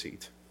into his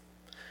seat.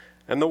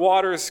 And the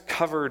waters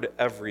covered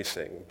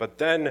everything. But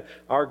then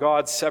our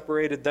God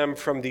separated them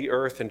from the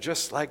earth, and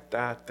just like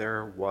that,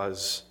 there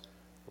was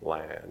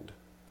land.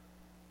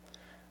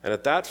 And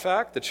at that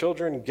fact, the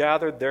children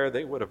gathered there,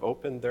 they would have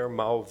opened their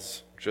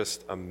mouths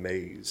just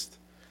amazed.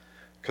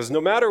 Because no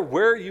matter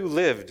where you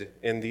lived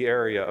in the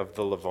area of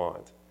the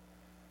Levant,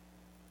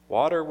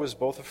 water was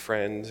both a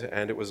friend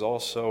and it was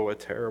also a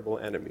terrible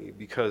enemy,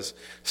 because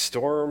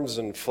storms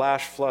and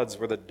flash floods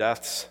were the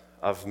deaths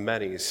of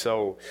many.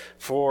 So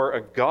for a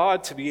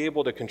God to be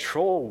able to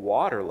control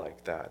water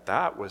like that,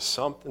 that was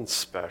something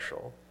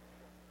special.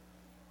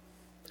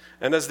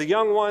 And as the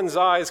young one's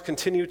eyes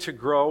continued to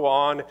grow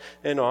on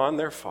and on,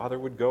 their father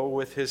would go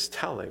with his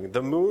telling.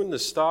 The moon, the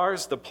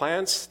stars, the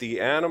plants,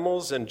 the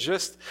animals, and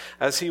just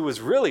as he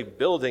was really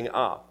building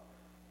up,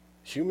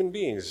 human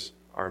beings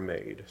are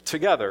made.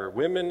 Together,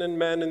 women and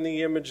men in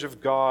the image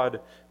of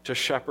God to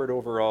shepherd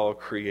over all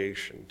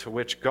creation, to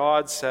which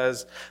God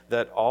says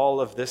that all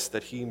of this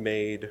that he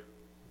made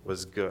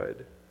was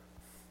good.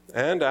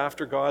 And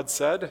after God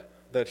said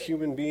that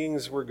human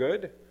beings were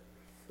good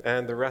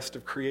and the rest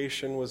of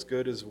creation was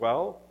good as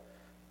well,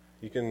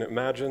 you can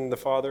imagine the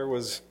Father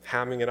was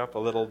hamming it up a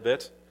little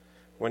bit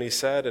when he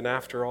said, and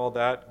after all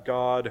that,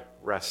 God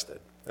rested.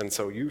 And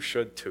so you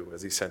should too,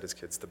 as he sent his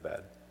kids to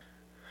bed.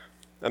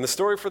 And the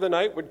story for the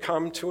night would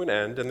come to an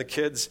end, and the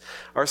kids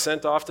are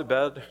sent off to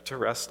bed to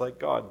rest like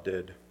God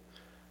did,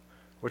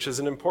 which is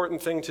an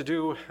important thing to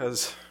do,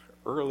 as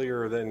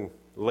earlier than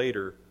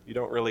later. You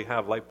don't really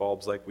have light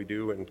bulbs like we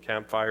do, and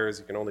campfires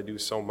you can only do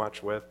so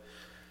much with.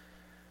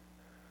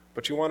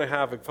 But you want to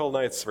have a full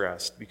night's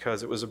rest,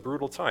 because it was a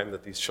brutal time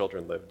that these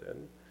children lived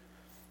in.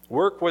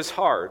 Work was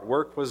hard,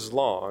 work was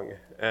long,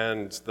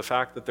 and the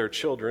fact that they're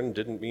children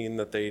didn't mean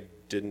that they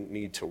didn't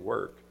need to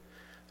work.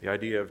 The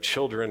idea of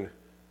children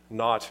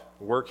not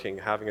working,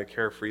 having a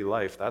carefree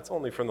life, that's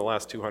only from the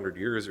last 200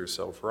 years or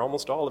so. For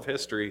almost all of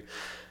history,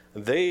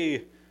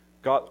 they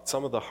got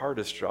some of the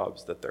hardest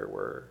jobs that there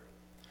were,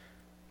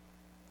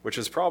 which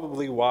is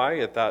probably why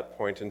at that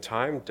point in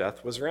time,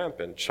 death was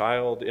rampant.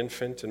 Child,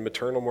 infant, and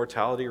maternal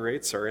mortality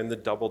rates are in the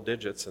double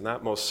digits, and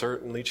that most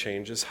certainly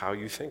changes how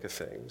you think of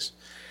things.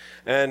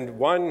 And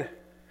one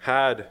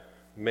God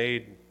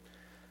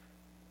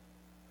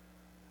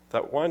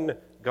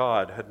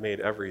had made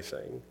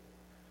everything,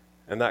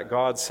 and that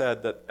God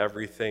said that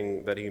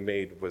everything that he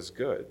made was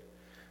good,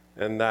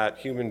 and that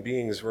human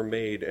beings were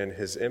made in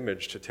his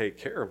image to take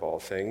care of all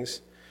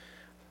things.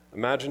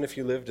 Imagine if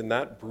you lived in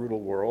that brutal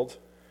world,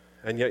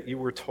 and yet you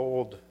were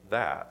told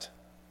that.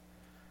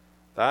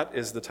 That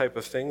is the type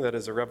of thing that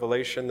is a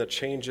revelation that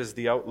changes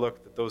the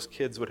outlook that those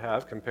kids would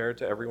have compared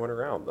to everyone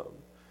around them.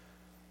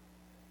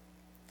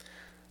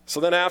 So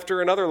then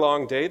after another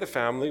long day, the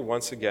family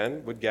once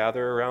again would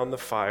gather around the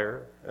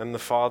fire, and the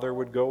father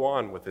would go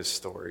on with his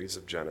stories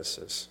of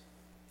Genesis.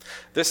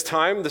 This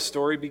time, the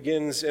story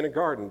begins in a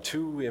garden,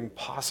 too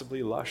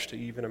impossibly lush to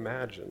even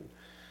imagine.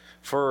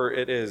 For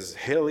it is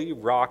hilly,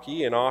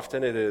 rocky, and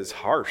often it is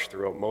harsh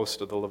throughout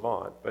most of the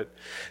Levant. But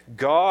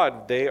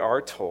God, they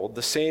are told,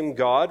 the same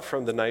God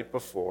from the night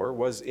before,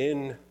 was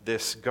in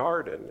this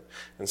garden.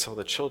 And so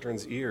the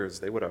children's ears,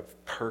 they would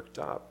have perked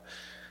up.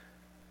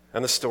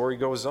 And the story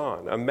goes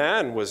on. A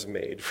man was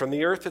made from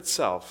the earth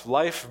itself,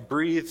 life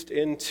breathed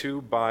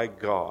into by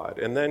God.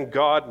 And then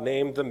God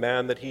named the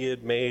man that he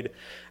had made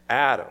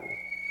Adam,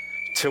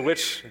 to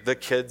which the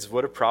kids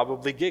would have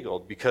probably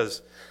giggled,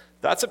 because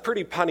that's a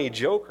pretty punny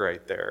joke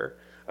right there.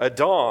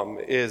 Adam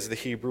is the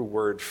Hebrew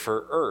word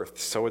for earth.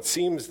 So it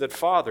seems that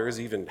fathers,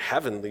 even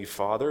heavenly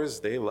fathers,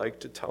 they like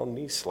to tell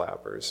knee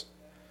slappers.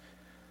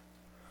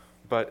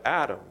 But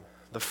Adam,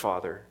 the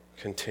father,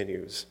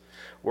 continues,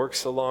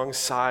 works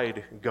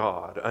alongside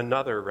God,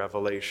 another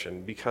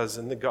revelation, because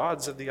in the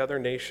gods of the other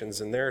nations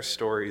and their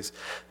stories,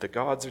 the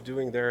gods are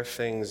doing their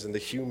things, and the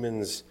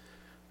humans,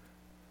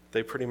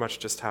 they pretty much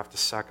just have to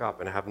suck up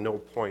and have no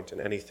point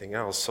in anything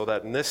else. So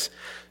that in this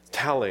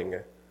telling,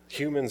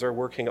 humans are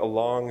working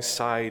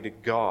alongside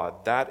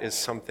God. That is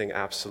something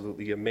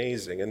absolutely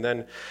amazing. And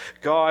then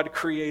God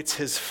creates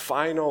his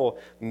final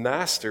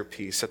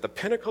masterpiece at the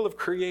pinnacle of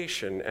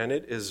creation, and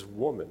it is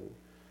woman.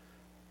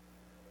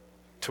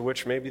 To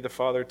which maybe the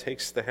father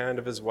takes the hand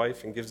of his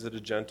wife and gives it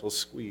a gentle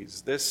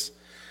squeeze. This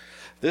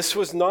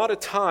was not a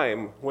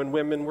time when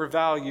women were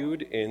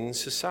valued in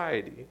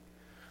society.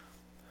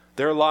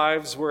 Their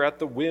lives were at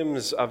the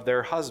whims of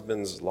their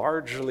husbands,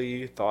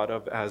 largely thought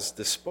of as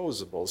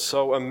disposable.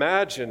 So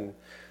imagine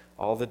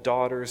all the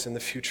daughters and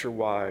the future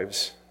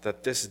wives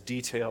that this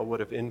detail would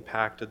have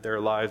impacted their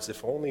lives,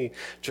 if only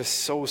just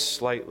so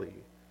slightly,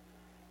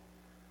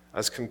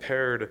 as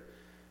compared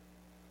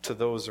to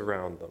those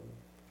around them.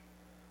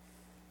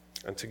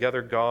 And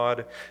together,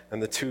 God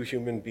and the two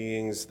human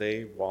beings,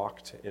 they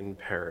walked in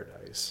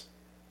paradise.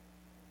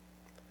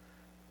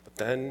 But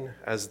then,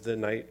 as the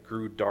night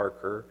grew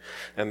darker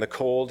and the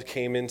cold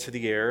came into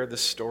the air, the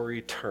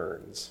story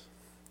turns.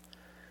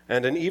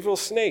 And an evil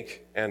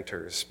snake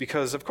enters,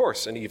 because, of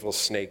course, an evil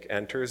snake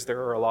enters.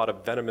 There are a lot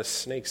of venomous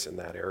snakes in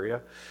that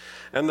area.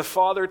 And the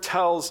father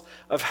tells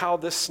of how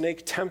this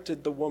snake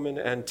tempted the woman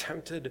and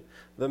tempted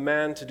the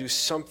man to do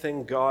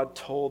something God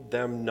told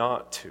them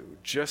not to,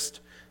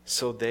 just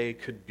so they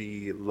could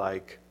be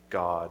like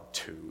God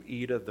too,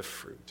 eat of the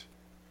fruit.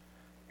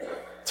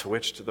 To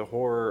which, to the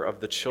horror of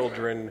the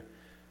children,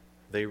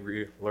 they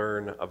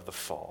learn of the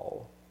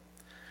fall.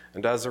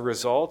 And as a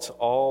result,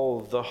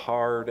 all the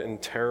hard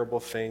and terrible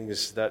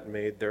things that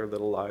made their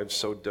little lives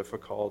so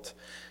difficult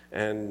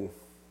and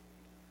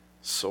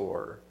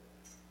sore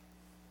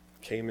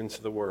came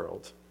into the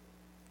world.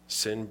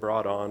 Sin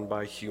brought on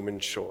by human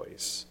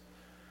choice.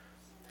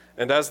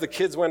 And as the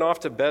kids went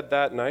off to bed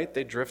that night,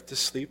 they drift to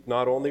sleep,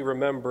 not only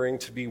remembering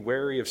to be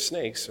wary of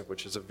snakes,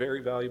 which is a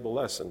very valuable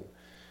lesson,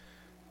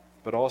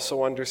 but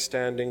also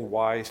understanding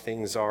why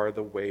things are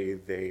the way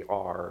they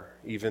are,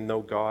 even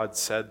though God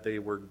said they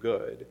were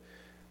good.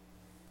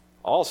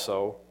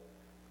 Also,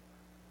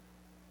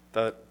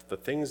 that the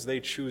things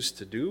they choose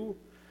to do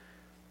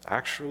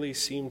actually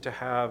seem to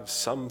have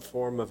some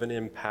form of an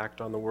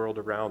impact on the world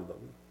around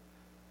them.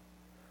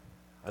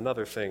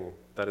 Another thing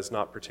that is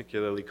not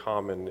particularly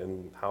common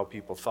in how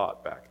people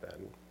thought back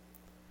then.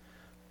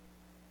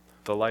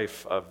 The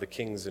life of the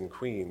kings and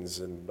queens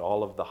and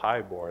all of the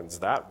highborns,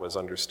 that was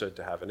understood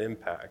to have an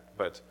impact,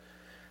 but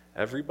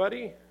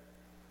everybody,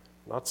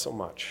 not so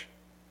much.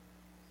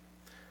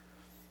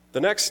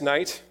 The next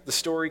night, the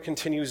story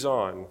continues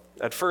on.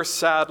 At first,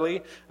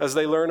 sadly, as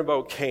they learn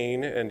about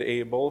Cain and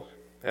Abel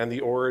and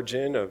the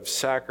origin of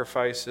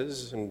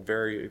sacrifices, and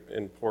very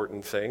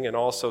important thing, and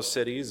also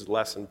cities,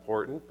 less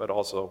important, but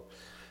also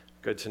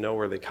good to know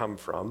where they come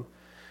from.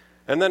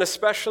 And then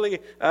especially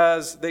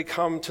as they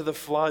come to the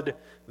flood,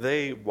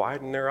 they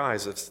widen their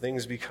eyes as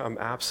things become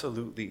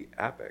absolutely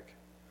epic.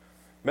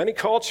 Many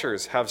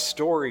cultures have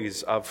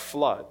stories of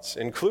floods,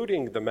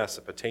 including the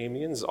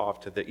Mesopotamians off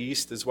to the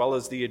east, as well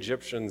as the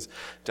Egyptians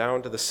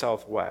down to the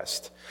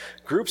southwest.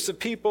 Groups of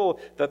people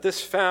that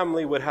this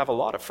family would have a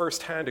lot of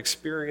firsthand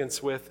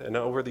experience with, and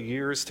over the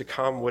years to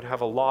come would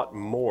have a lot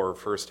more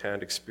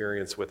firsthand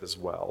experience with as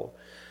well.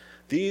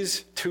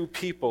 These two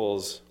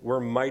peoples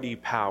were mighty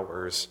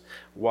powers,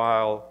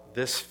 while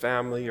this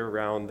family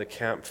around the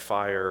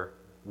campfire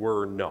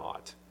were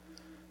not.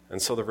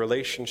 And so the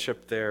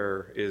relationship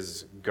there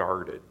is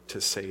guarded,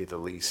 to say the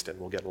least, and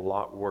will get a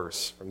lot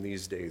worse from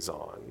these days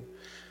on.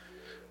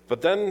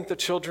 But then the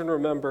children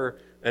remember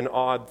an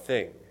odd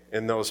thing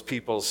in those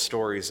people's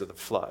stories of the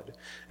flood.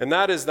 And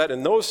that is that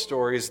in those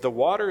stories, the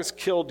waters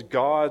killed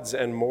gods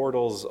and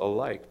mortals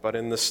alike. But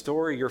in the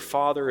story your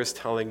father is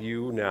telling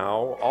you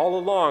now, all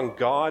along,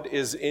 God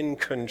is in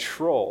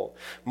control,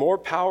 more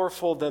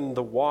powerful than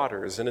the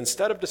waters. And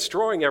instead of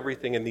destroying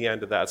everything in the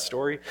end of that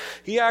story,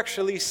 he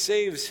actually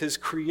saves his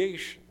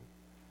creation.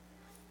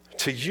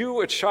 To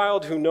you, a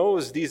child who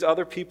knows these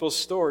other people's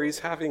stories,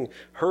 having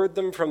heard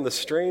them from the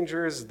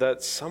strangers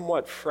that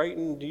somewhat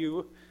frightened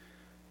you,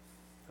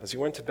 as you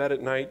went to bed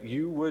at night,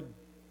 you would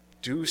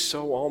do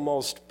so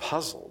almost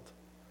puzzled.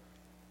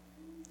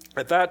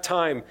 At that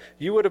time,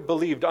 you would have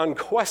believed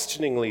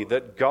unquestioningly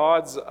that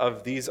gods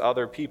of these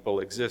other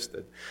people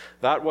existed.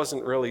 That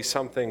wasn't really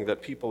something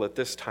that people at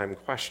this time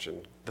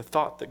questioned. The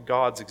thought that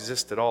gods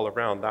existed all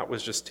around, that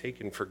was just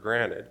taken for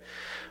granted.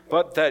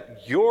 But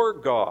that your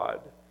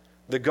God,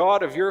 the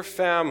God of your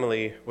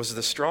family, was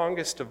the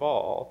strongest of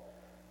all,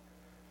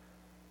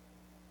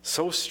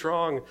 so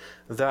strong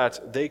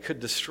that they could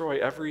destroy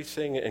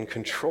everything and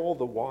control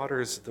the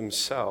waters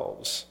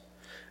themselves,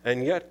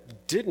 and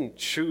yet didn't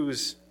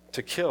choose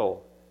to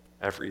kill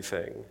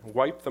everything,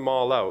 wipe them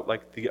all out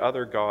like the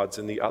other gods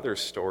in the other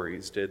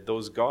stories did,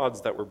 those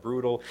gods that were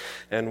brutal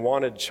and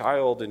wanted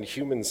child and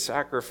human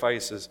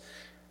sacrifices,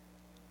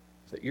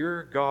 that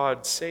your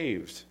God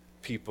saved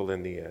people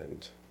in the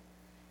end.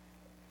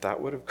 That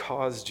would have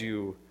caused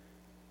you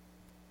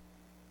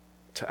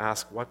to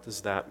ask, what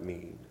does that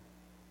mean?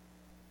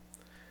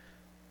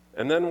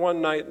 And then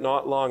one night,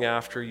 not long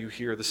after, you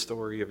hear the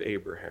story of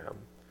Abraham.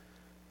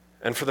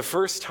 And for the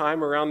first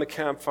time around the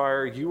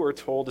campfire, you are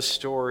told a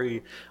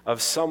story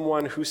of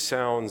someone who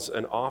sounds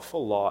an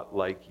awful lot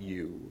like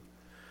you.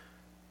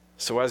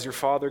 So as your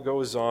father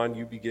goes on,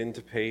 you begin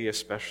to pay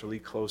especially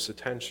close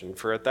attention.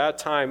 For at that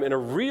time, in a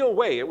real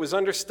way, it was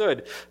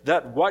understood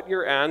that what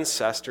your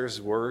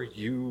ancestors were,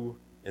 you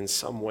in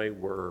some way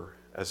were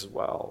as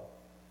well.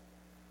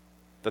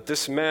 That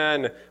this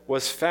man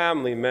was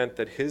family meant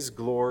that his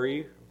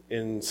glory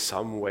in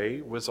some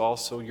way was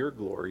also your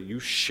glory. You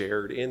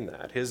shared in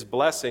that. His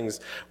blessings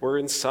were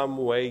in some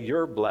way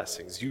your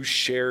blessings. You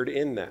shared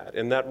in that.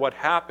 And that what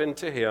happened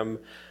to him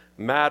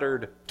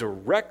mattered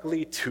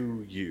directly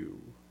to you.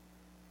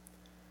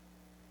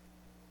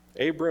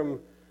 Abram,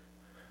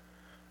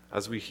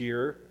 as we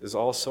hear, is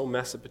also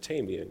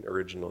Mesopotamian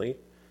originally.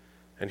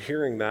 And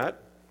hearing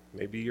that,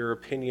 maybe your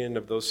opinion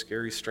of those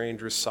scary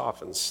strangers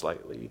softens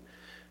slightly.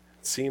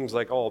 It seems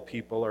like all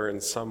people are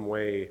in some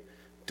way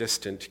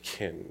distant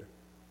kin.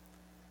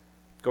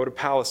 Go to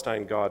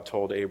Palestine, God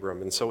told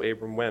Abram, and so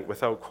Abram went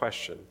without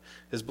question,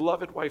 his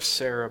beloved wife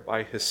Sarah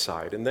by his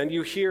side. And then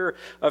you hear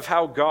of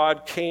how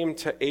God came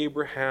to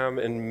Abraham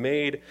and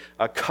made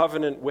a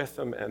covenant with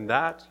him, and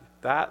that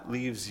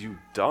leaves you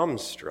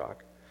dumbstruck.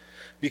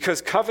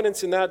 Because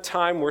covenants in that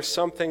time were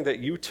something that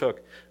you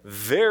took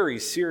very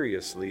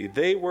seriously.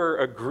 They were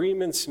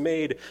agreements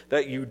made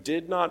that you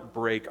did not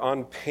break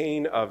on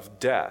pain of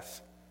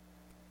death.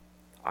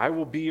 I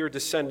will be your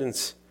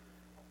descendants.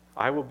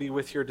 I will be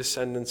with your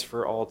descendants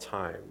for all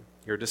time.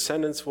 Your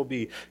descendants will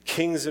be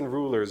kings and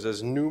rulers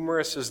as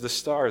numerous as the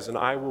stars, and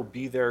I will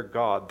be their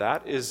God.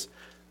 That is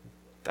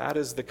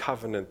the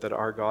covenant that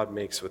our God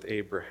makes with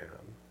Abraham.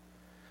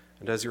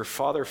 And as your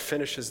father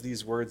finishes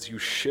these words, you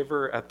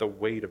shiver at the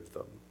weight of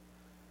them.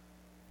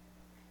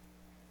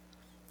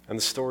 And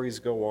the stories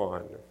go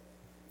on.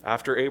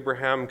 After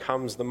Abraham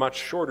comes the much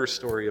shorter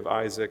story of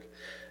Isaac,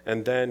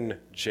 and then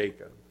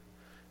Jacob.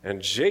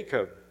 And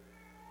Jacob,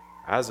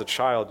 as a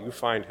child, you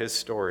find his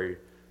story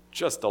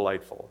just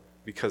delightful.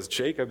 because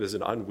Jacob is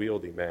an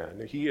unwieldy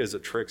man. He is a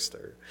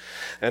trickster.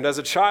 And as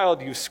a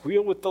child, you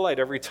squeal with delight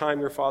every time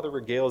your father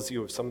regales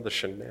you of some of the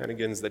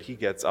shenanigans that he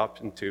gets up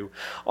into,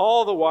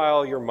 all the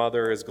while your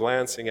mother is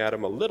glancing at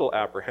him a little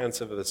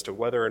apprehensive as to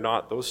whether or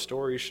not those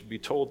stories should be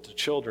told to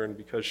children,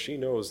 because she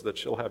knows that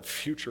she'll have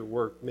future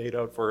work made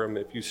out for him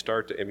if you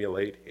start to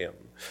emulate him.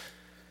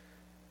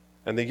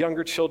 And the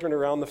younger children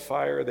around the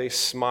fire, they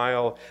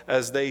smile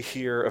as they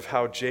hear of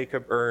how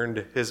Jacob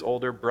earned his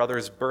older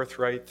brother's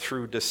birthright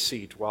through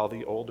deceit, while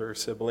the older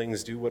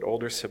siblings do what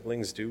older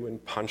siblings do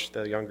and punch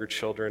the younger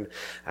children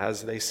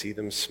as they see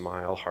them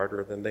smile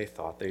harder than they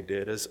thought they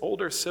did, as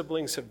older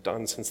siblings have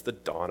done since the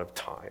dawn of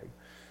time.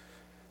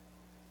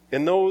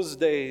 In those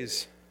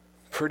days,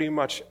 pretty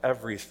much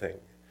everything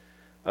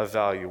of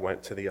value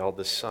went to the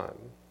eldest son,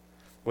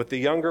 with the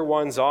younger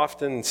ones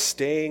often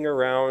staying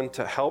around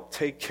to help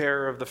take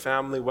care of the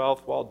family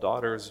wealth while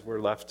daughters were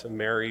left to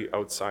marry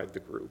outside the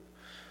group.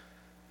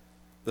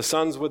 The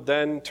sons would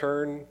then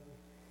turn,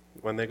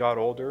 when they got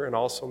older, and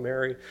also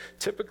marry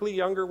typically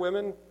younger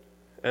women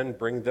and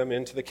bring them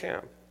into the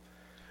camp.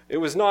 It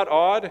was not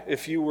odd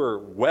if you were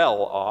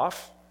well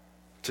off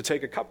to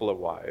take a couple of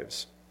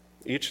wives,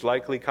 each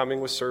likely coming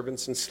with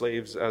servants and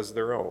slaves as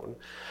their own.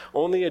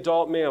 Only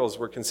adult males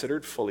were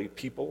considered fully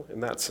people in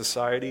that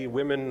society.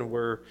 Women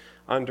were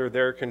under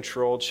their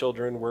control,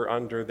 children were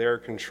under their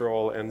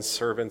control, and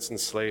servants and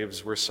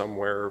slaves were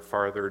somewhere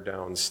farther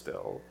down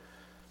still.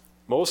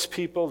 Most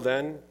people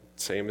then,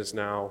 same as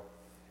now,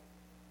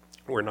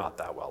 were not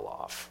that well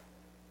off.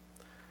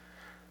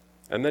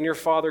 And then your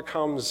father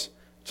comes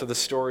to the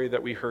story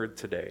that we heard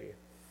today.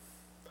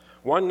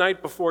 One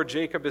night before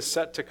Jacob is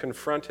set to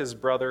confront his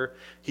brother,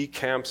 he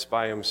camps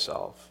by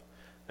himself.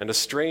 And a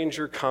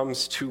stranger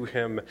comes to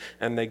him,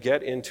 and they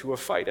get into a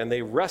fight, and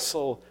they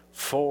wrestle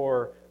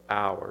for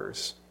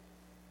hours.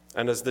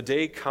 And as the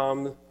day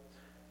comes,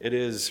 it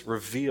is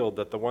revealed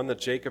that the one that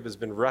Jacob has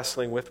been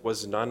wrestling with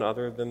was none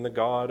other than the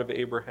God of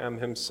Abraham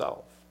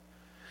himself.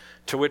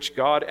 To which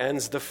God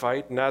ends the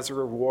fight, and as a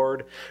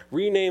reward,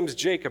 renames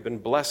Jacob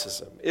and blesses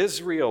him.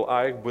 Israel,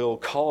 I will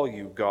call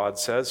you, God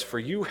says, for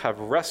you have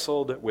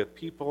wrestled with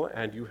people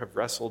and you have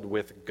wrestled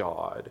with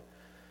God.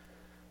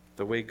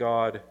 The way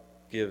God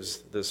gives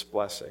this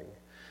blessing,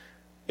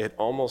 it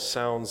almost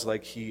sounds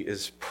like he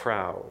is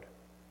proud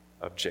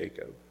of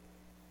Jacob.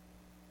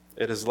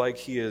 It is like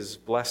he is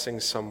blessing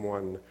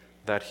someone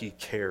that he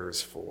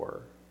cares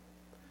for.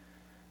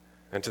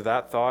 And to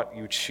that thought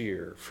you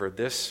cheer, for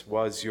this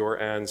was your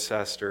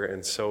ancestor,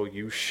 and so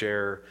you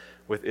share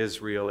with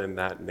Israel in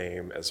that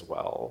name as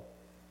well.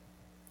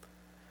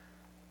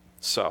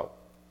 So,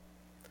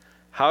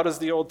 how does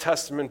the Old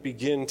Testament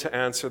begin to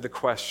answer the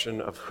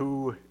question of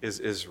who is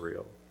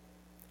Israel?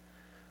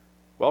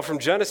 Well, from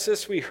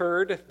Genesis we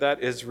heard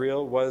that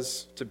Israel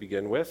was, to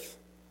begin with,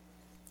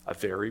 a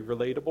very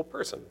relatable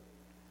person.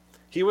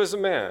 He was a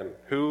man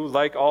who,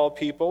 like all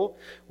people,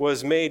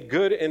 was made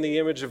good in the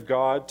image of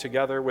God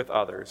together with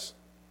others,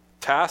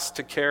 tasked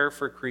to care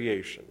for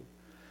creation.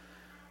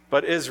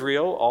 But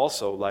Israel,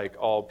 also like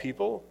all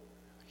people,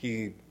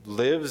 he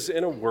lives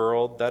in a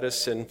world that is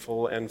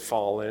sinful and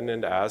fallen,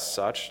 and as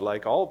such,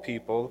 like all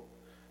people,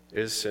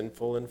 is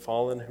sinful and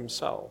fallen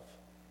himself.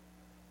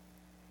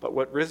 But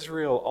what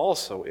Israel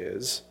also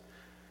is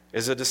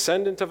a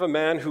descendant of a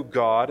man who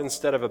God,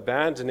 instead of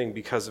abandoning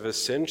because of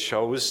his sin,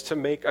 chose to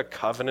make a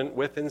covenant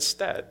with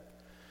instead,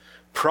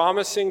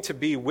 promising to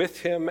be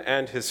with him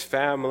and his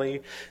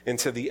family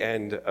into the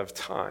end of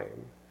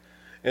time.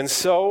 And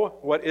so,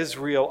 what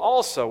Israel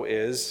also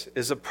is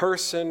a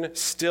person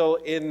still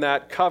in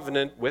that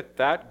covenant with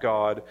that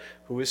God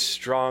who is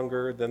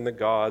stronger than the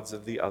gods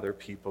of the other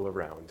people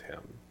around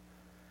him.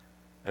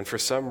 And for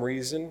some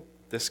reason,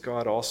 this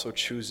God also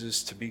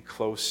chooses to be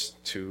close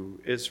to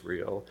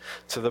Israel,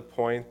 to the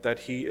point that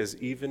he is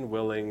even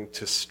willing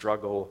to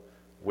struggle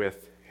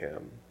with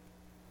him.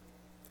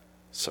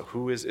 So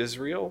who is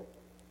Israel?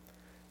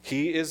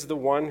 He is the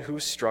one who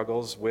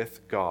struggles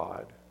with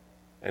God,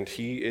 and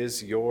he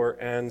is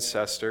your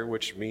ancestor,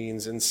 which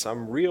means in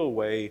some real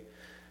way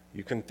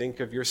you can think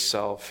of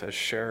yourself as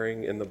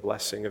sharing in the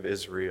blessing of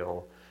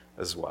Israel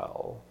as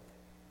well.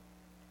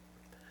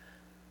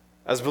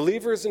 As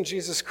believers in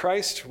Jesus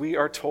Christ, we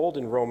are told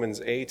in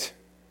Romans 8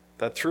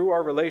 that through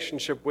our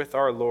relationship with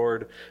our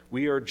Lord,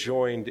 we are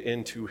joined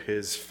into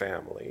his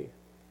family.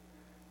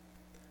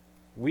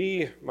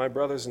 We, my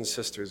brothers and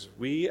sisters,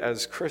 we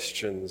as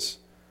Christians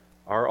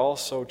are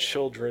also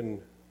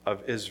children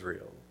of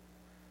Israel.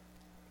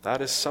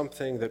 That is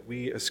something that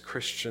we as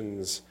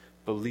Christians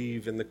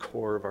believe in the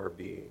core of our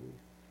being.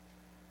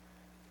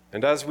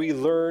 And as we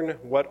learn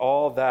what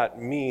all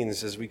that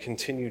means as we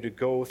continue to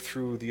go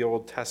through the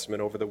Old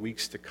Testament over the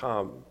weeks to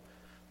come,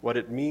 what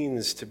it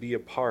means to be a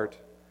part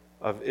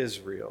of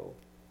Israel,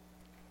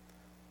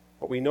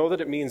 what we know that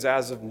it means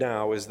as of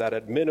now is that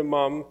at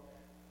minimum,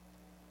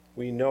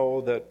 we know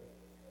that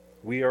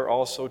we are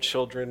also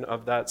children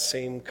of that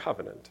same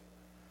covenant.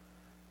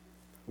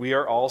 We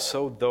are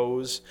also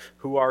those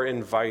who are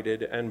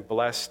invited and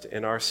blessed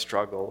in our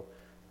struggle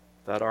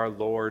that our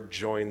Lord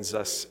joins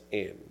us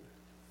in.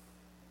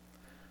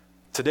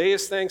 Today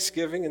is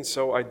Thanksgiving, and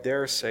so I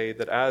dare say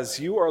that as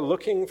you are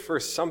looking for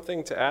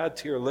something to add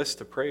to your list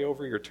to pray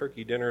over your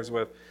turkey dinners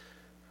with,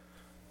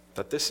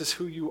 that this is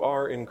who you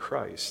are in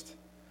Christ.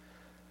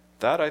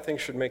 That, I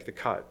think, should make the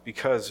cut,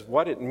 because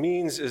what it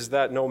means is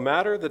that no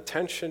matter the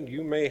tension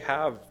you may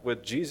have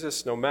with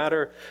Jesus, no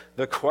matter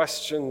the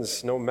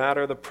questions, no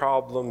matter the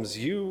problems,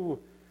 you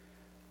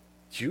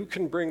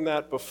can bring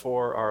that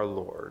before our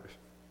Lord.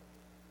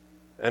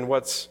 And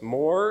what's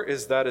more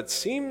is that it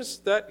seems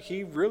that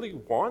he really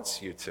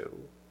wants you to,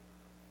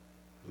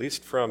 at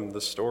least from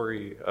the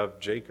story of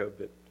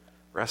Jacob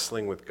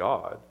wrestling with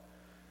God.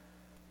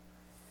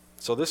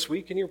 So this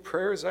week in your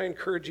prayers, I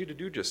encourage you to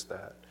do just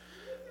that.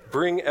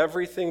 Bring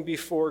everything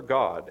before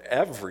God,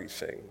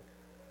 everything,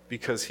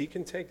 because he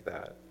can take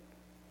that.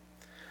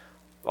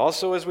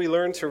 Also, as we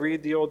learn to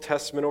read the Old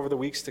Testament over the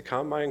weeks to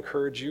come, I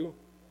encourage you,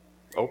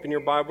 open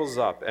your Bibles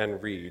up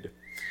and read.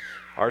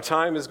 Our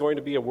time is going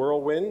to be a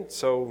whirlwind,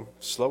 so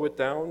slow it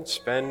down,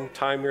 spend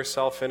time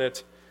yourself in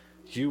it.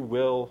 You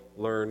will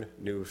learn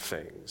new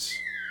things.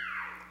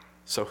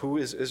 So who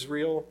is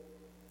Israel?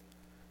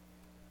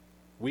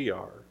 We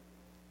are.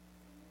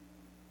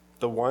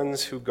 The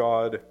ones who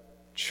God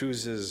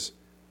chooses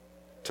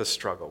to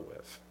struggle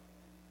with.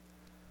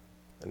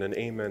 And an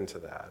amen to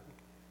that.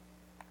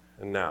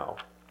 And now,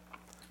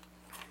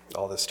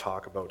 all this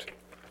talk about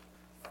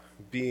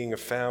being a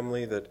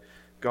family that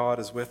God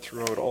is with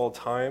throughout all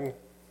time,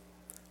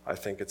 I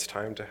think it's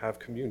time to have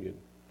communion.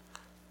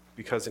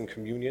 Because in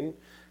communion,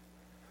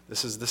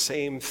 this is the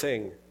same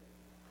thing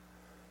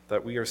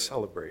that we are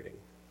celebrating.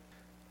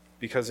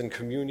 Because in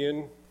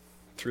communion,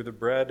 through the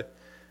bread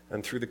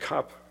and through the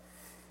cup,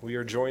 we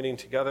are joining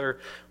together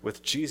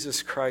with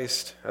Jesus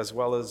Christ as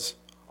well as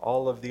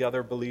all of the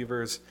other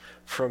believers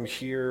from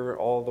here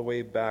all the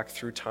way back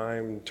through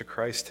time to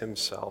Christ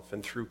himself,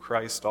 and through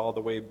Christ all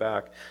the way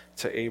back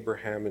to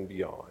Abraham and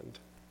beyond.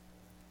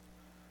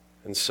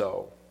 And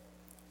so,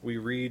 we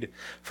read,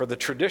 "For the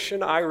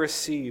tradition I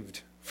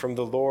received from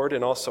the Lord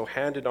and also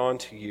handed on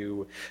to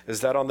you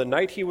is that on the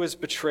night he was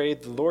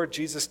betrayed, the Lord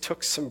Jesus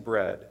took some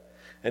bread.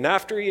 And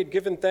after he had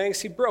given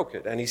thanks, he broke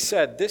it, and he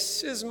said,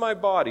 'This is my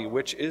body,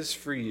 which is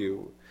for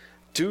you.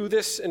 Do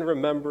this in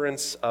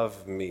remembrance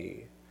of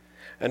me.'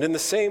 And in the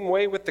same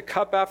way with the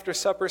cup after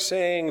supper,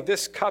 saying,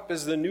 'This cup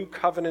is the new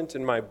covenant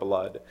in my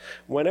blood.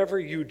 Whenever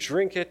you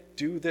drink it,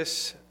 do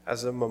this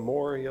as a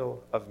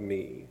memorial of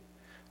me.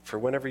 For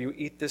whenever you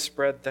eat this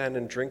bread then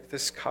and drink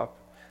this cup,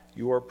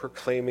 you are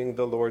proclaiming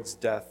the Lord's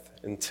death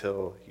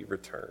until he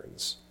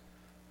returns.'"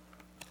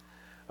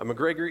 At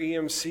McGregor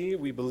EMC,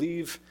 we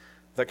believe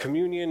that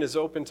communion is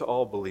open to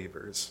all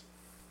believers.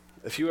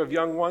 If you have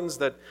young ones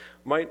that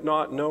might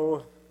not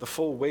know the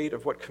full weight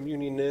of what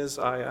communion is,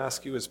 I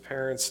ask you as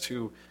parents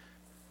to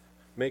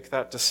make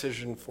that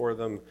decision for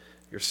them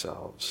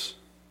yourselves.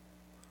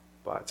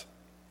 But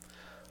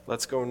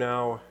let's go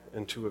now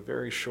into a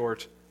very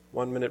short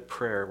 1-minute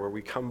prayer where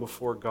we come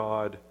before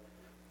God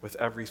with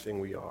everything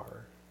we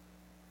are.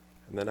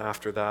 And then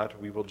after that,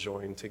 we will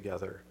join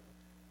together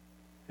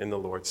in the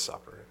Lord's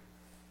Supper.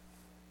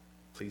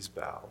 Please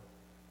bow.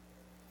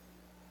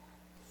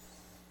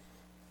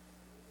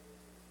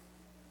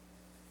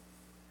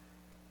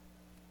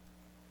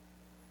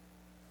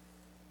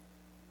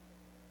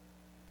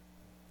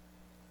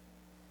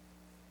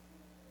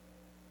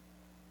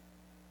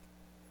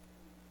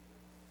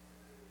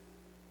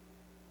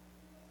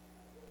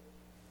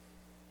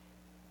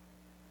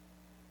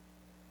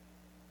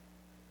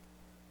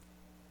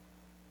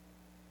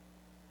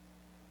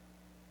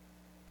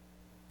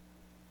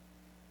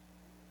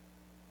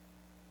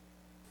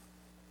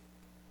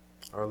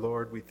 Our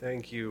Lord, we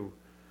thank you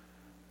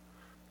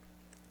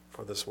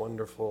for this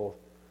wonderful,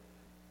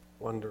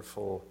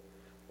 wonderful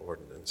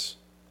ordinance.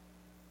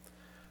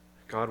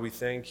 God, we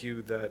thank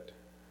you that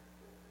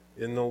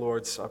in the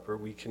Lord's Supper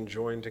we can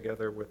join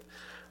together with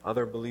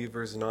other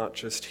believers, not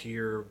just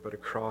here, but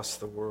across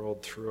the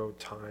world, throughout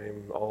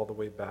time, all the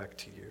way back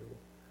to you.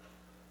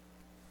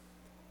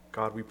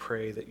 God, we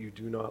pray that you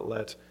do not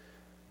let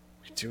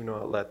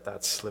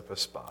that slip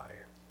us by.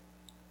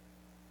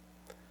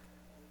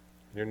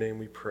 In your name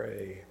we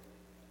pray.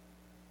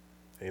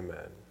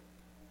 Amen.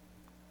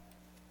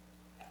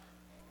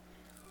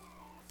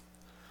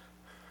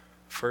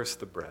 First,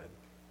 the bread,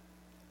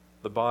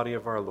 the body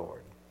of our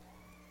Lord.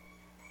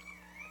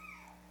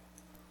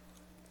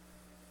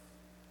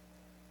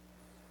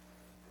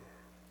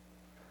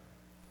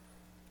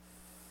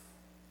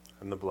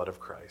 And the blood of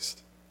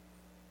Christ.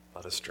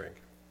 Let us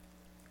drink.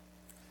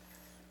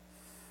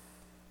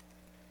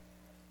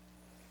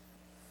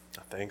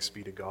 Thanks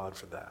be to God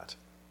for that.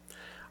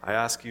 I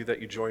ask you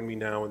that you join me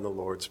now in the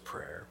Lord's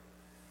Prayer.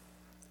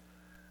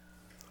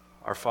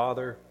 Our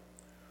Father,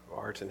 who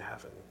art in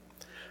heaven,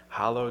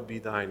 hallowed be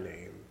thy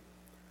name.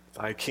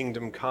 Thy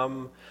kingdom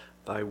come,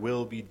 thy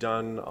will be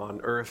done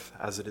on earth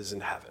as it is in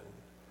heaven.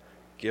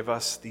 Give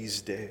us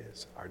these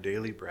days our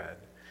daily bread,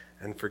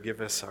 and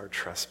forgive us our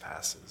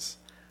trespasses,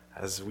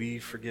 as we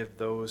forgive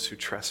those who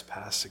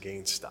trespass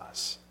against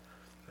us.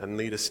 And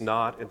lead us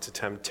not into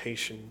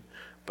temptation,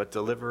 but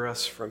deliver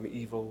us from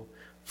evil.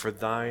 For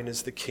thine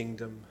is the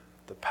kingdom,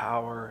 the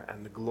power,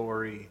 and the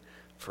glory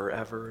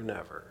forever and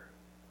ever.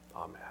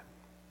 Amen.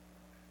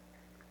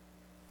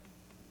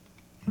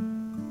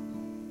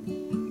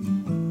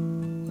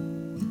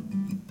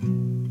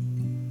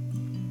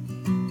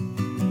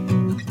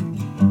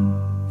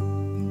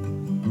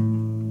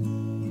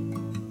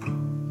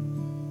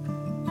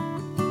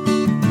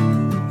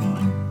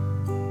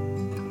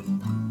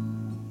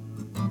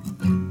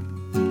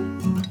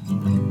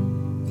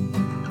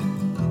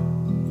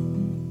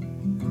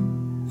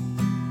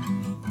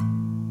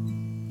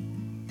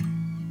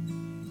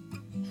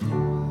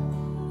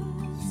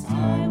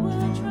 I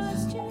will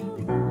trust you,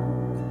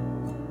 Lord,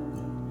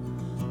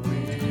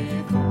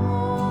 with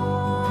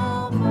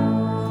all my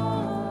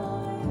heart.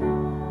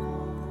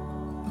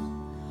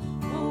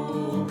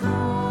 Oh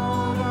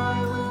God,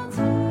 I will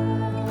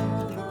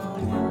tell the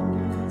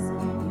wonders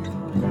of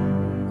your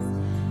ways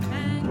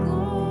and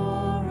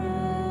glorify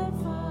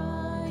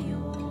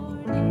your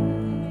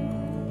name.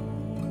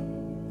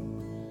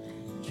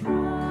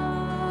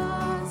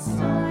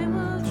 I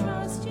will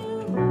trust you,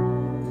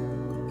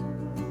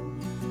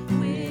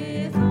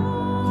 with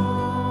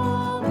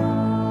all my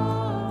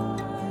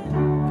heart.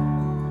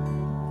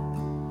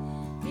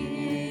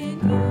 In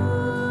you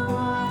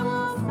I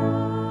will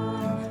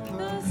find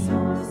the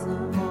source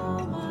of all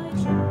my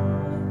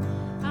joy.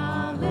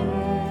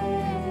 Alleluia.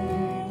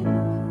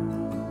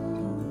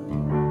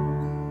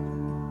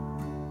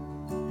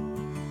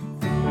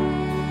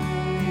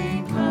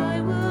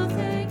 I will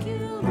thank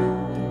you,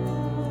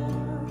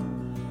 Lord,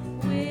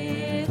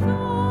 with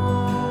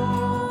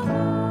all my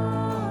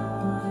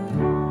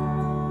heart.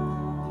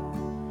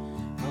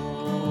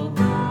 Oh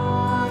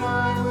God,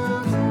 I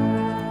will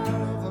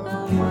tell the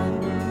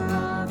wonder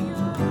of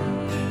your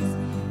ways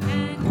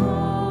and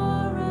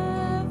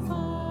glorify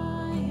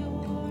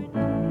your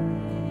name.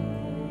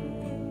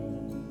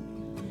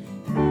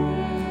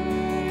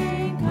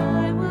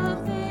 I will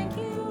thank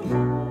you,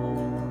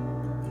 Lord,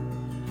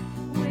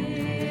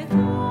 with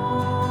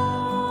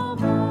all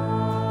my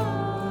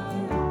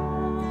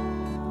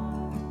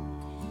heart.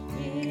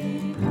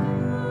 In you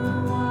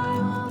I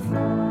will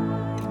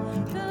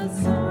find the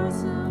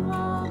source of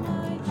all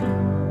my joy.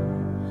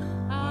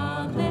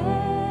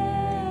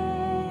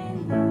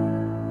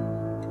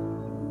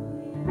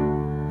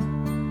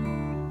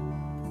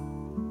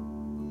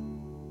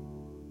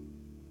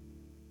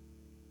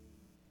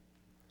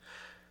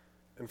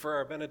 And for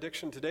our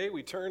benediction today,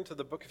 we turn to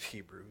the book of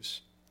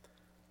Hebrews.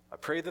 I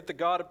pray that the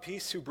God of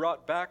peace, who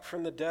brought back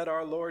from the dead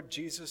our Lord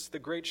Jesus, the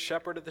great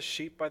shepherd of the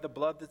sheep by the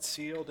blood that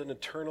sealed an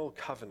eternal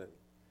covenant,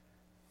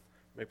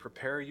 may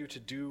prepare you to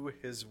do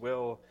his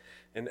will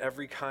in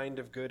every kind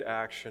of good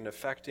action,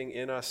 effecting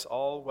in us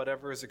all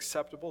whatever is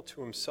acceptable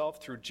to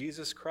himself through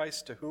Jesus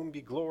Christ, to whom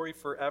be glory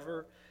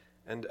forever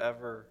and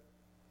ever.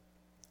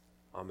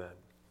 Amen.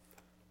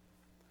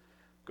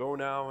 Go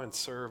now and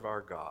serve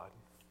our God.